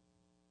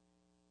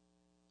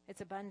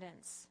 It's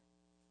abundance.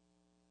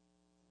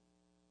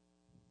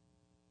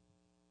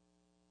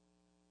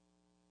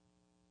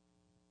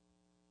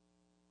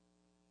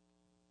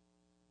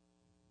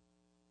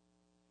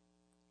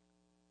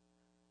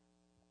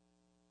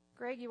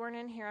 Greg, you weren't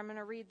in here. I'm going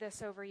to read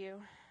this over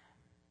you.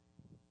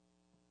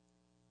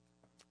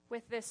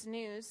 With this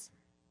news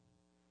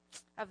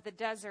of the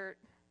desert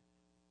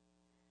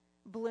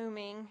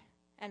blooming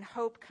and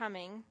hope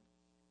coming,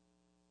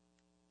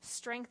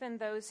 strengthen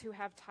those who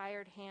have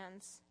tired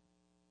hands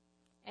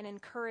and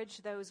encourage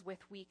those with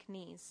weak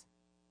knees.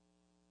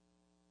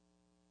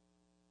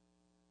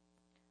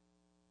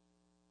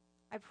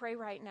 I pray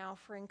right now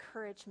for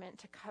encouragement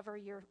to cover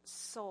your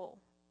soul.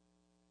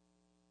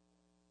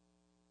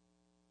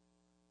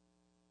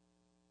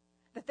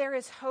 That there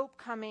is hope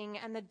coming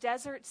and the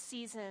desert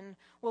season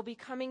will be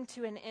coming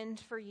to an end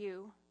for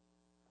you.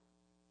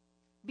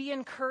 Be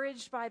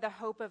encouraged by the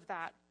hope of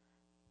that.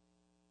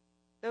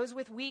 Those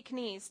with weak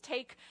knees,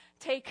 take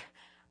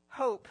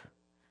hope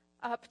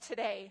up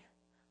today.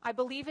 I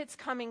believe it's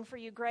coming for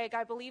you, Greg.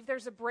 I believe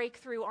there's a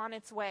breakthrough on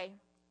its way.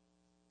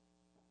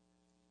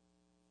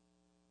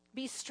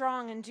 Be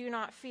strong and do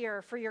not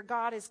fear, for your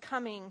God is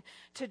coming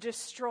to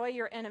destroy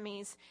your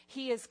enemies.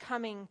 He is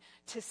coming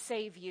to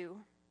save you.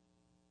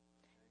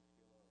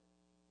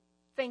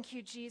 Thank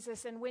you,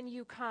 Jesus. And when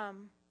you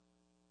come,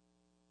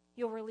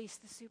 you'll release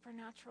the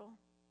supernatural.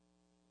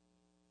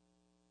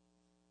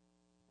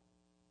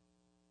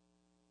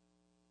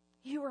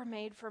 You were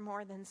made for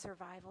more than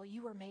survival.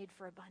 You were made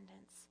for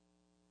abundance.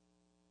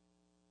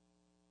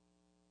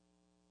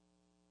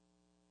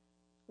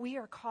 We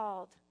are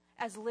called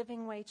as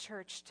Living Way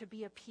Church to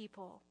be a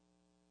people,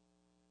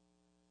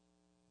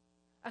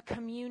 a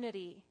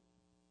community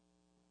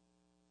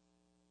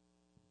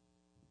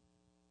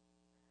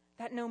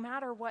that no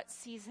matter what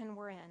season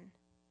we're in,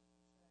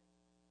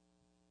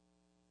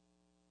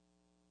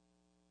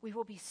 we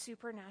will be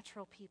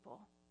supernatural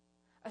people,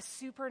 a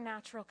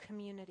supernatural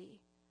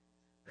community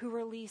who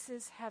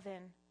releases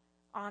heaven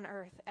on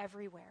earth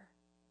everywhere,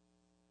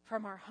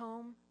 from our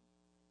home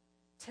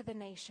to the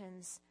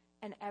nations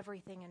and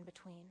everything in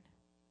between.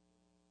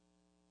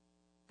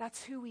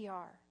 That's who we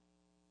are.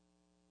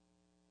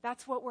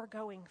 That's what we're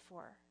going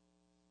for.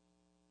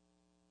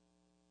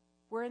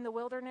 We're in the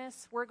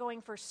wilderness. We're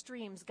going for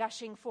streams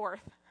gushing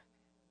forth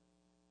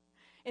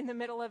in the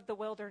middle of the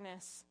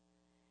wilderness,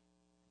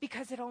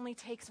 because it only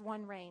takes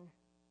one rain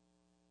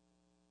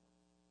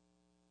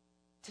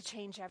to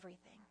change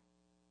everything.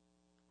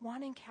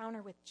 One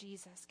encounter with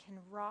Jesus can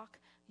rock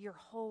your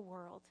whole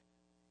world.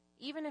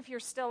 Even if you're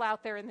still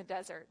out there in the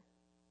desert,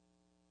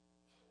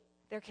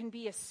 there can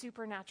be a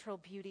supernatural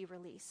beauty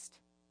released.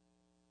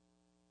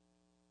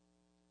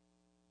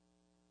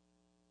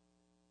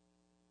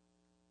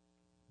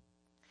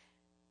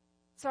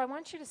 So I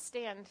want you to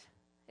stand.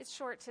 It's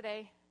short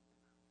today.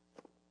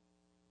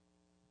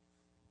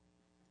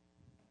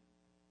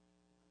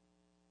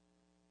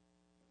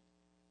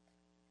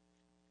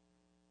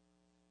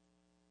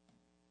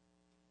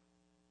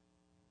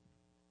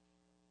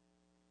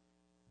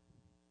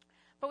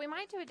 But we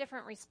might do a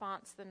different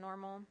response than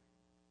normal.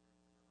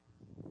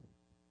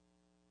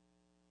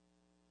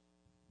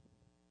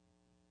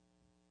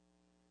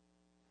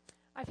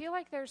 I feel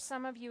like there's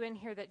some of you in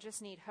here that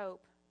just need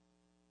hope.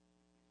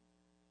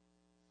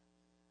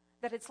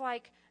 That it's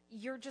like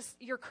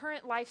your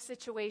current life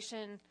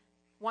situation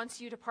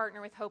wants you to partner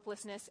with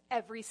hopelessness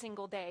every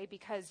single day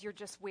because you're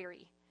just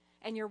weary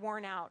and you're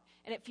worn out.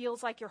 And it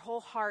feels like your whole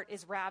heart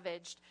is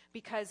ravaged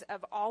because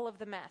of all of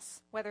the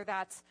mess, whether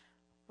that's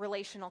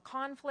relational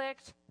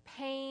conflict,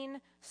 pain,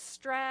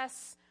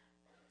 stress,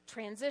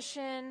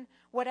 transition,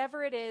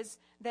 whatever it is,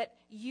 that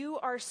you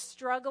are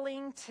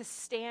struggling to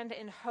stand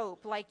in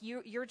hope. Like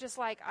you're just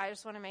like, I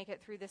just want to make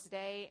it through this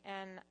day,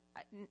 and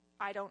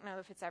I don't know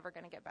if it's ever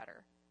going to get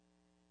better.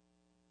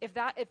 If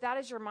that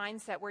is your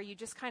mindset, where you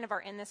just kind of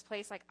are in this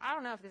place, like, I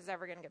don't know if this is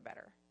ever going to get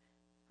better.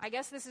 I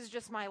guess this is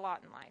just my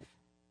lot in life.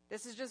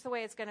 This is just the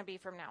way it's going to be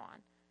from now on.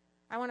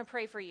 I want to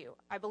pray for you.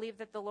 I believe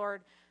that the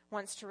Lord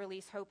wants to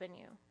release hope in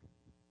you.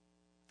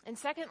 And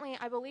secondly,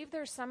 I believe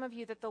there's some of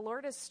you that the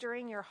Lord is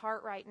stirring your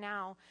heart right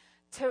now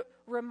to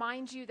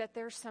remind you that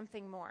there's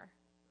something more.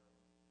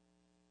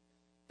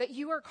 That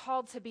you are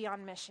called to be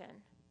on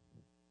mission.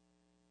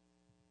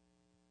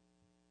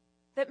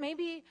 That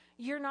maybe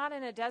you're not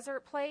in a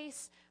desert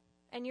place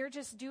and you're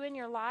just doing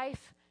your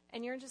life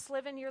and you're just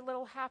living your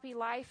little happy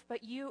life,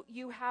 but you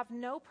have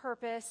no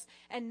purpose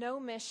and no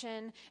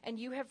mission, and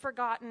you have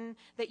forgotten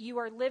that you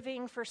are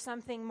living for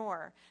something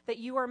more, that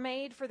you are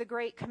made for the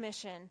Great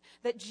Commission,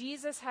 that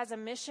Jesus has a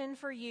mission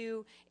for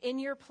you in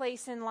your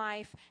place in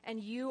life,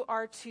 and you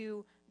are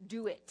to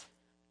do it.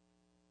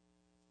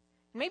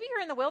 Maybe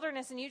you're in the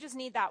wilderness and you just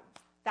need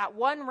that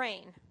one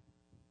rain.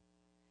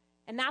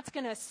 And that's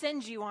going to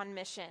send you on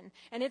mission.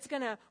 And it's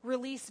going to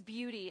release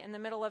beauty in the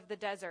middle of the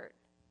desert.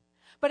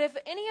 But if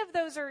any of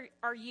those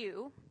are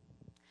you,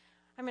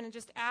 I'm going to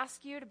just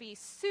ask you to be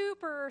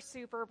super,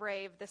 super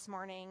brave this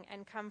morning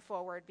and come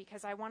forward,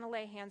 because I want to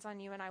lay hands on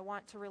you and I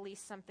want to release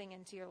something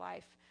into your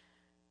life.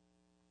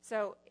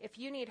 So if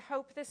you need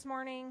hope this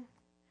morning,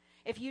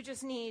 if you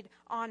just need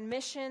on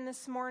mission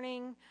this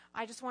morning,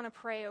 I just want to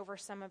pray over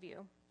some of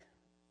you.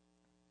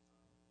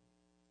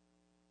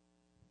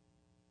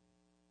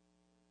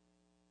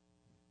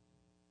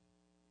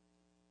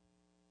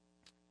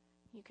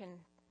 You can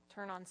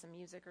turn on some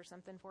music or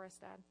something for us,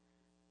 Dad.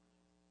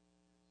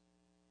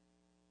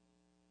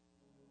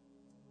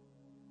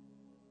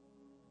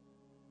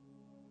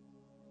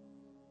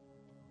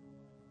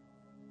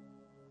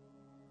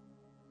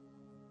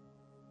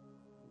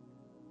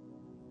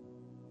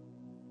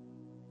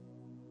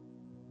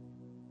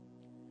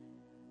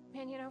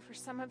 Man, for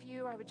some of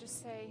you, I would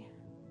just say,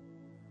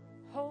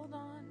 hold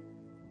on.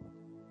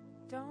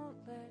 Don't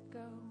let go.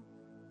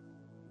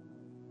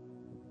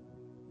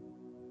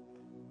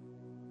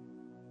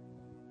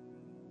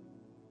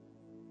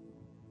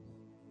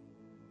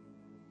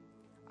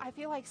 I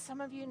feel like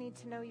some of you need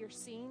to know you're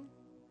seen.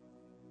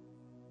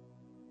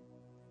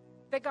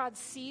 That God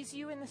sees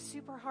you in the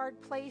super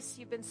hard place.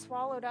 You've been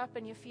swallowed up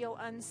and you feel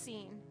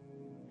unseen.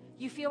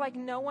 You feel like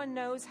no one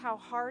knows how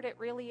hard it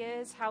really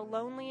is, how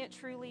lonely it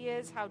truly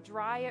is, how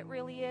dry it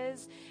really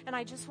is. And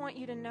I just want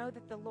you to know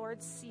that the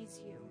Lord sees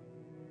you.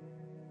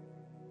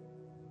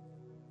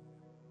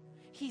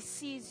 He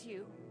sees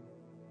you.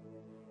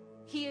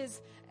 He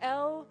is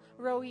El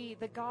Roi,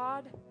 the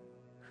God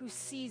who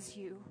sees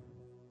you.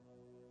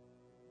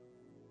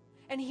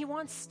 And he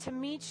wants to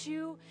meet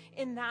you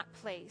in that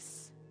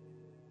place.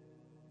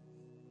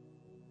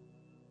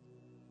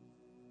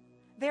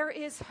 There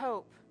is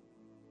hope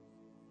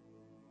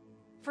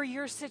for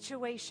your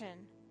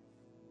situation.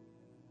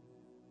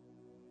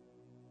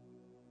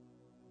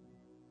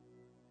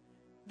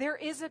 There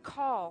is a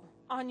call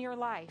on your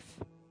life.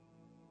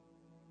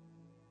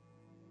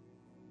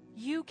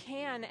 You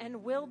can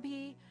and will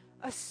be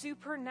a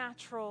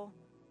supernatural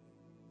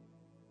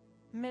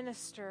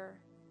minister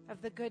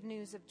of the good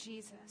news of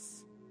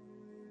Jesus.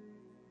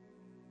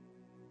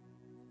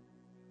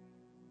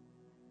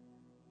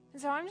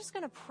 And so I'm just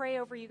going to pray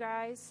over you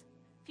guys.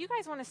 If you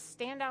guys want to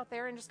stand out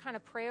there and just kind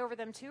of pray over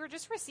them too, or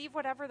just receive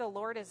whatever the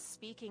Lord is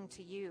speaking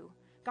to you.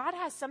 God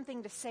has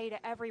something to say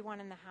to everyone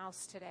in the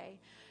house today.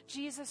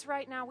 Jesus,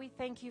 right now we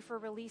thank you for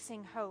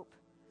releasing hope.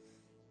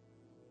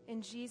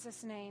 In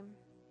Jesus' name.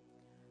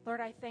 Lord,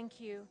 I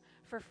thank you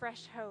for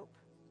fresh hope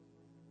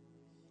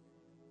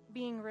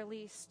being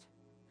released.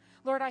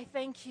 Lord, I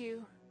thank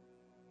you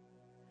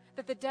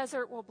that the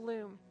desert will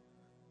bloom.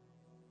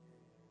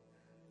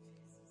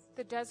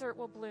 The desert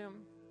will bloom.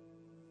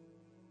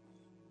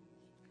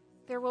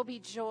 There will be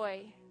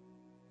joy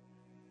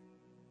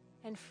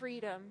and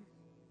freedom.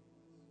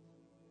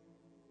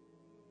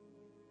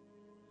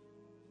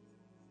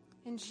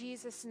 In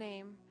Jesus'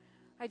 name,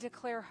 I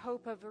declare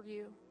hope over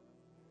you.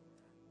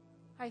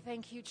 I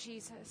thank you,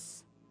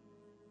 Jesus,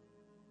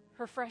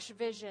 for fresh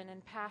vision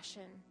and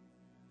passion.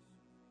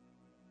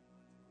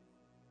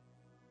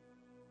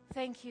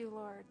 Thank you,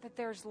 Lord, that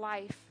there's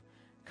life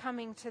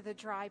coming to the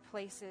dry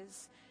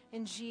places.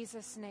 In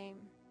Jesus' name.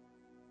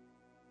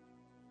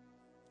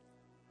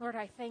 Lord,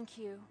 I thank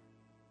you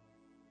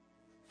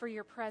for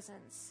your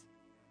presence.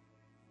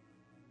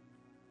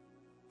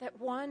 That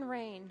one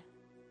rain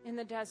in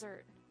the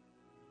desert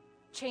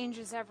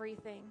changes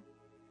everything.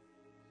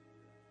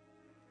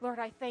 Lord,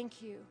 I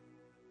thank you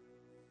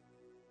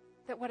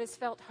that what has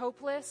felt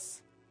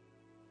hopeless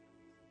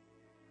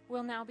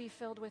will now be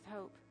filled with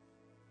hope.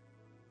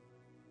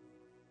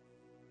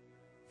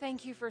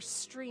 Thank you for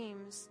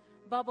streams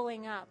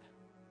bubbling up.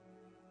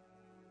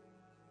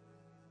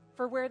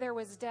 For where there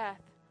was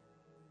death,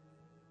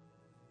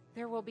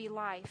 there will be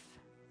life.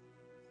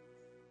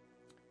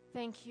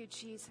 Thank you,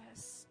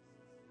 Jesus.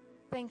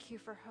 Thank you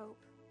for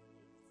hope.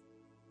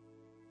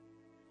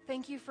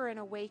 Thank you for an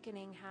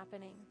awakening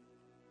happening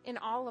in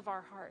all of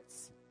our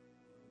hearts.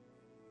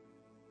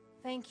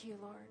 Thank you,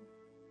 Lord.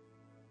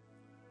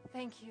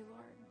 Thank you,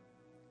 Lord.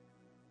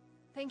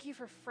 Thank you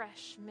for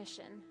fresh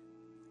mission.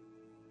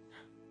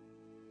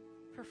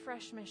 For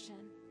fresh mission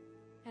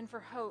and for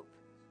hope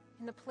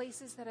in the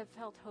places that have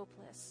felt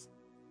hopeless.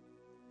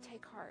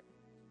 Take heart.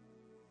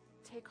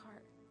 Take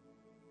heart.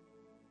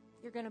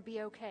 You're going to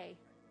be okay.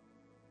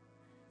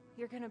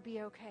 You're going to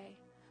be okay.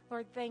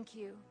 Lord, thank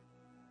you.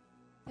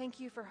 Thank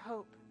you for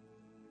hope.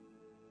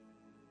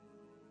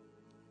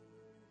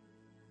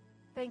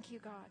 Thank you,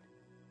 God,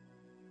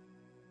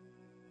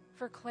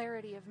 for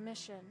clarity of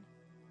mission,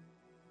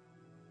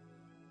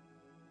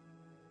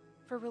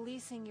 for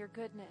releasing your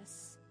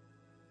goodness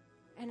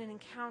and an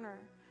encounter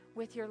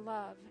with your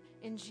love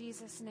in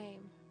Jesus'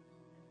 name.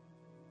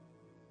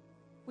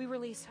 We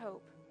release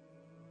hope.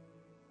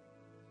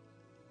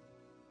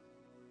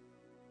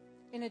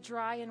 In a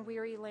dry and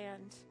weary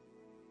land,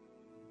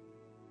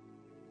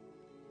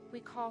 we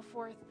call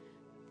forth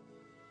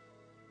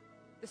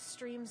the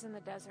streams in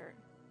the desert.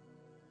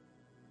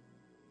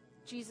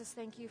 Jesus,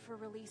 thank you for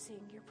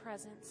releasing your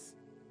presence.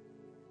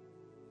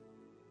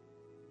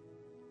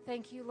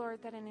 Thank you,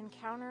 Lord, that an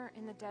encounter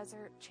in the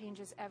desert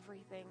changes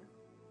everything.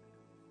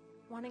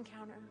 One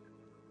encounter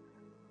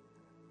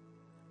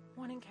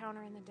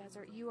in the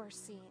desert, you are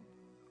seen.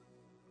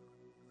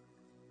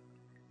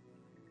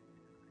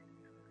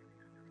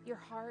 Your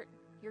heart,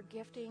 your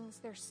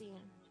giftings, they're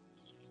seen.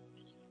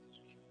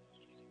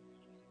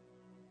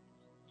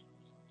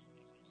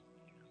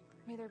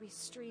 May there be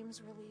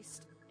streams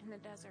released in the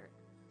desert.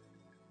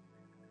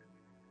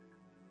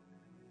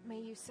 May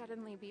you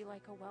suddenly be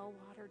like a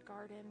well-watered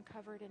garden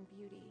covered in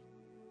beauty.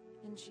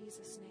 In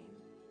Jesus' name.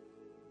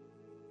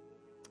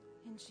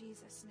 In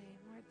Jesus' name.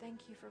 Lord,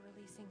 thank you for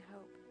releasing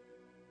hope.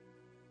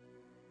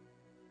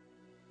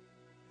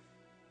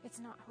 It's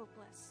not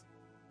hopeless.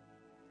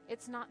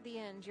 It's not the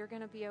end. You're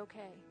going to be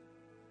okay.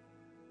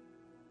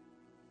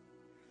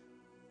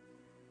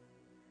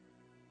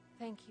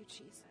 Thank you,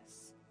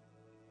 Jesus.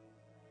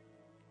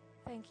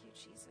 Thank you,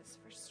 Jesus,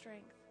 for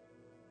strength.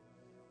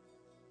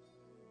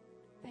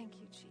 Thank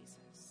you,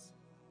 Jesus.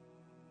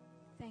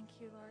 Thank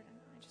you, Lord. And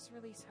I just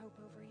release hope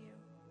over you.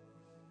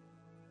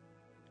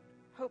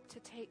 Hope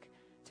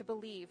to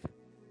believe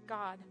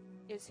God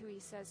is who he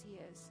says he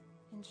is.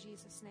 In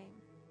Jesus' name.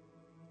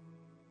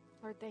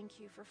 Lord, thank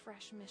you for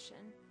fresh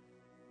mission.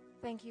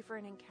 Thank you for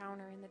an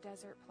encounter in the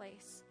desert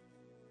place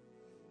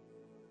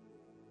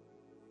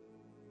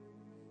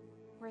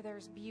where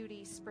there's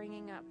beauty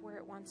springing up where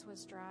it once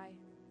was dry.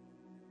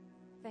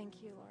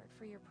 Thank you, Lord,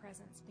 for your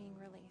presence being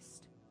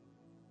released.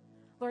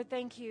 Lord,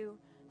 thank you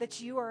that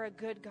you are a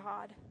good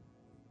God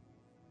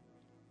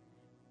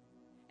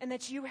and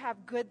that you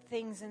have good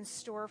things in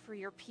store for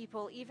your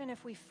people, even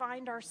if we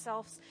find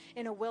ourselves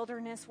in a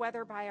wilderness,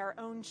 whether by our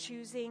own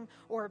choosing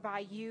or by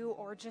you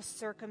or just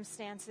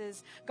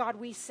circumstances. God,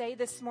 we say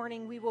this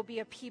morning we will be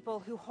a people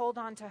who hold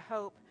on to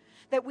hope,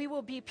 that we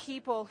will be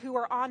people who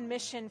are on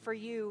mission for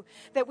you,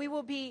 that we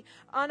will be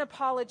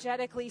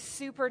unapologetically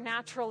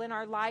supernatural in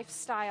our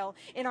lifestyle,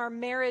 in our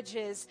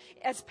marriages,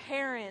 as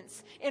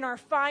parents, in our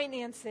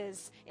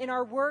finances, in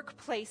our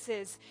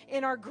workplaces,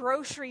 in our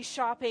grocery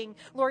shopping.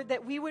 Lord,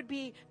 that we would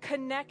be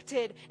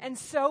connected and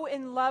so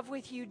in love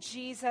with you,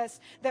 Jesus,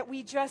 that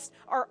we just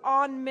are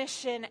on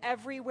mission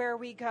everywhere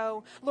we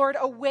go. Lord,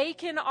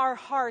 awaken our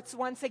hearts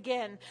once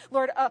again.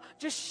 Lord,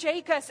 just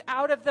shake us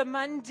out of the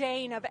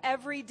mundane of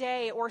every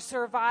day or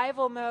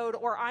survival mode,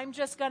 or I'm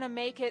just going to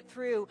make it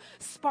through.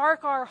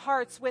 Spark our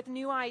hearts with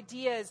new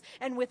ideas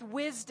and with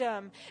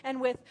wisdom and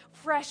with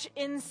fresh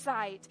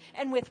insight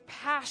and with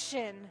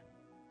passion.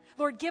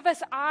 Lord, give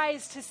us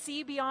eyes to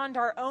see beyond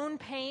our own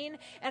pain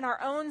and our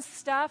own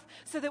stuff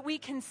so that we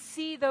can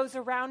see those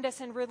around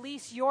us and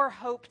release your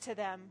hope to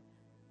them.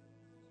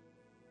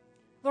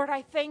 Lord,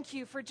 I thank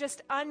you for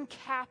just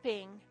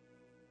uncapping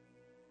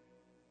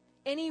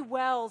any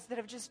wells that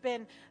have just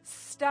been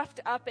stuffed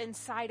up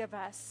inside of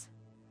us.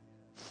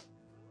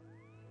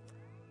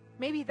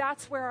 Maybe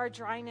that's where our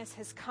dryness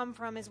has come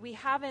from, is we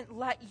haven't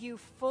let you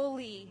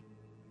fully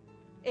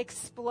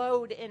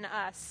explode in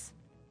us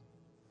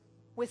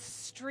with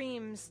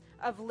streams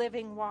of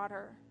living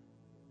water.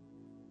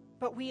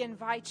 But we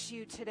invite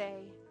you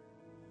today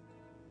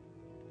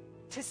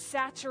to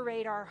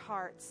saturate our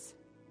hearts,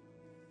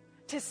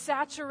 to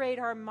saturate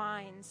our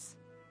minds,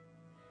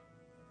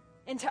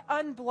 and to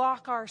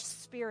unblock our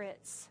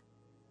spirits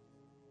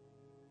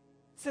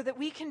so that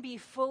we can be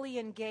fully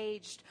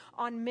engaged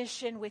on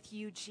mission with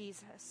you,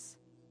 Jesus.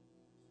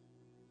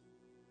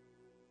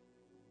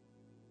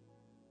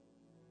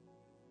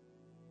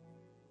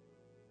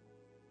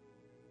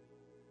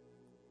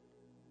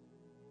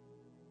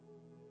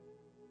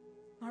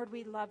 Lord,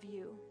 we love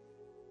you.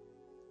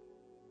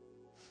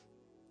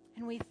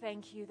 And we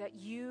thank you that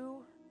you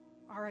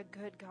are a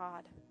good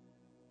God.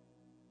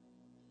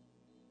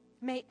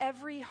 May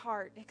every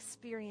heart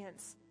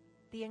experience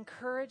the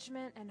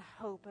encouragement and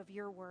hope of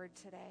your word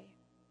today.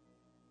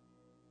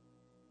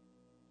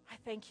 I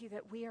thank you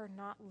that we are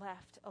not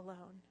left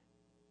alone,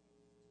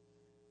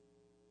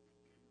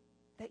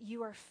 that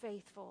you are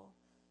faithful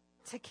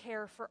to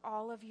care for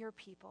all of your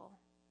people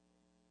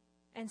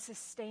and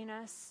sustain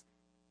us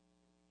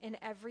in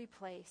every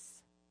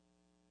place.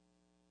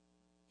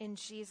 In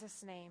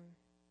Jesus' name,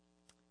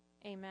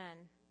 amen.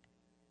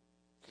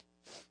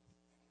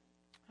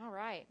 All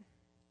right.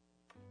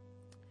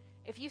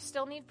 If you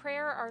still need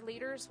prayer, our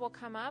leaders will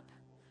come up.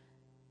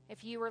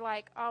 If you were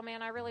like, oh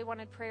man, I really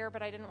wanted prayer,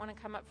 but I didn't want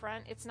to come up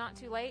front, it's not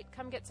too late.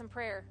 Come get some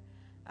prayer.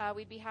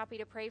 We'd be happy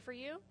to pray for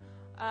you.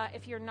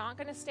 If you're not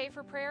going to stay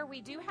for prayer, we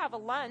do have a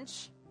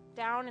lunch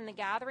down in the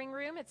gathering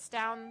room. It's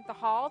down the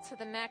hall to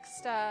the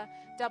next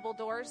double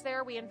doors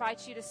there. We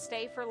invite you to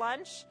stay for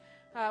lunch.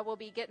 We'll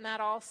be getting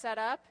that all set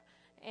up,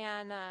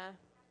 and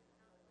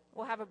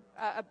we'll have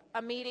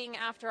a meeting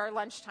after our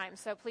lunchtime,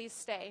 so please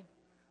stay.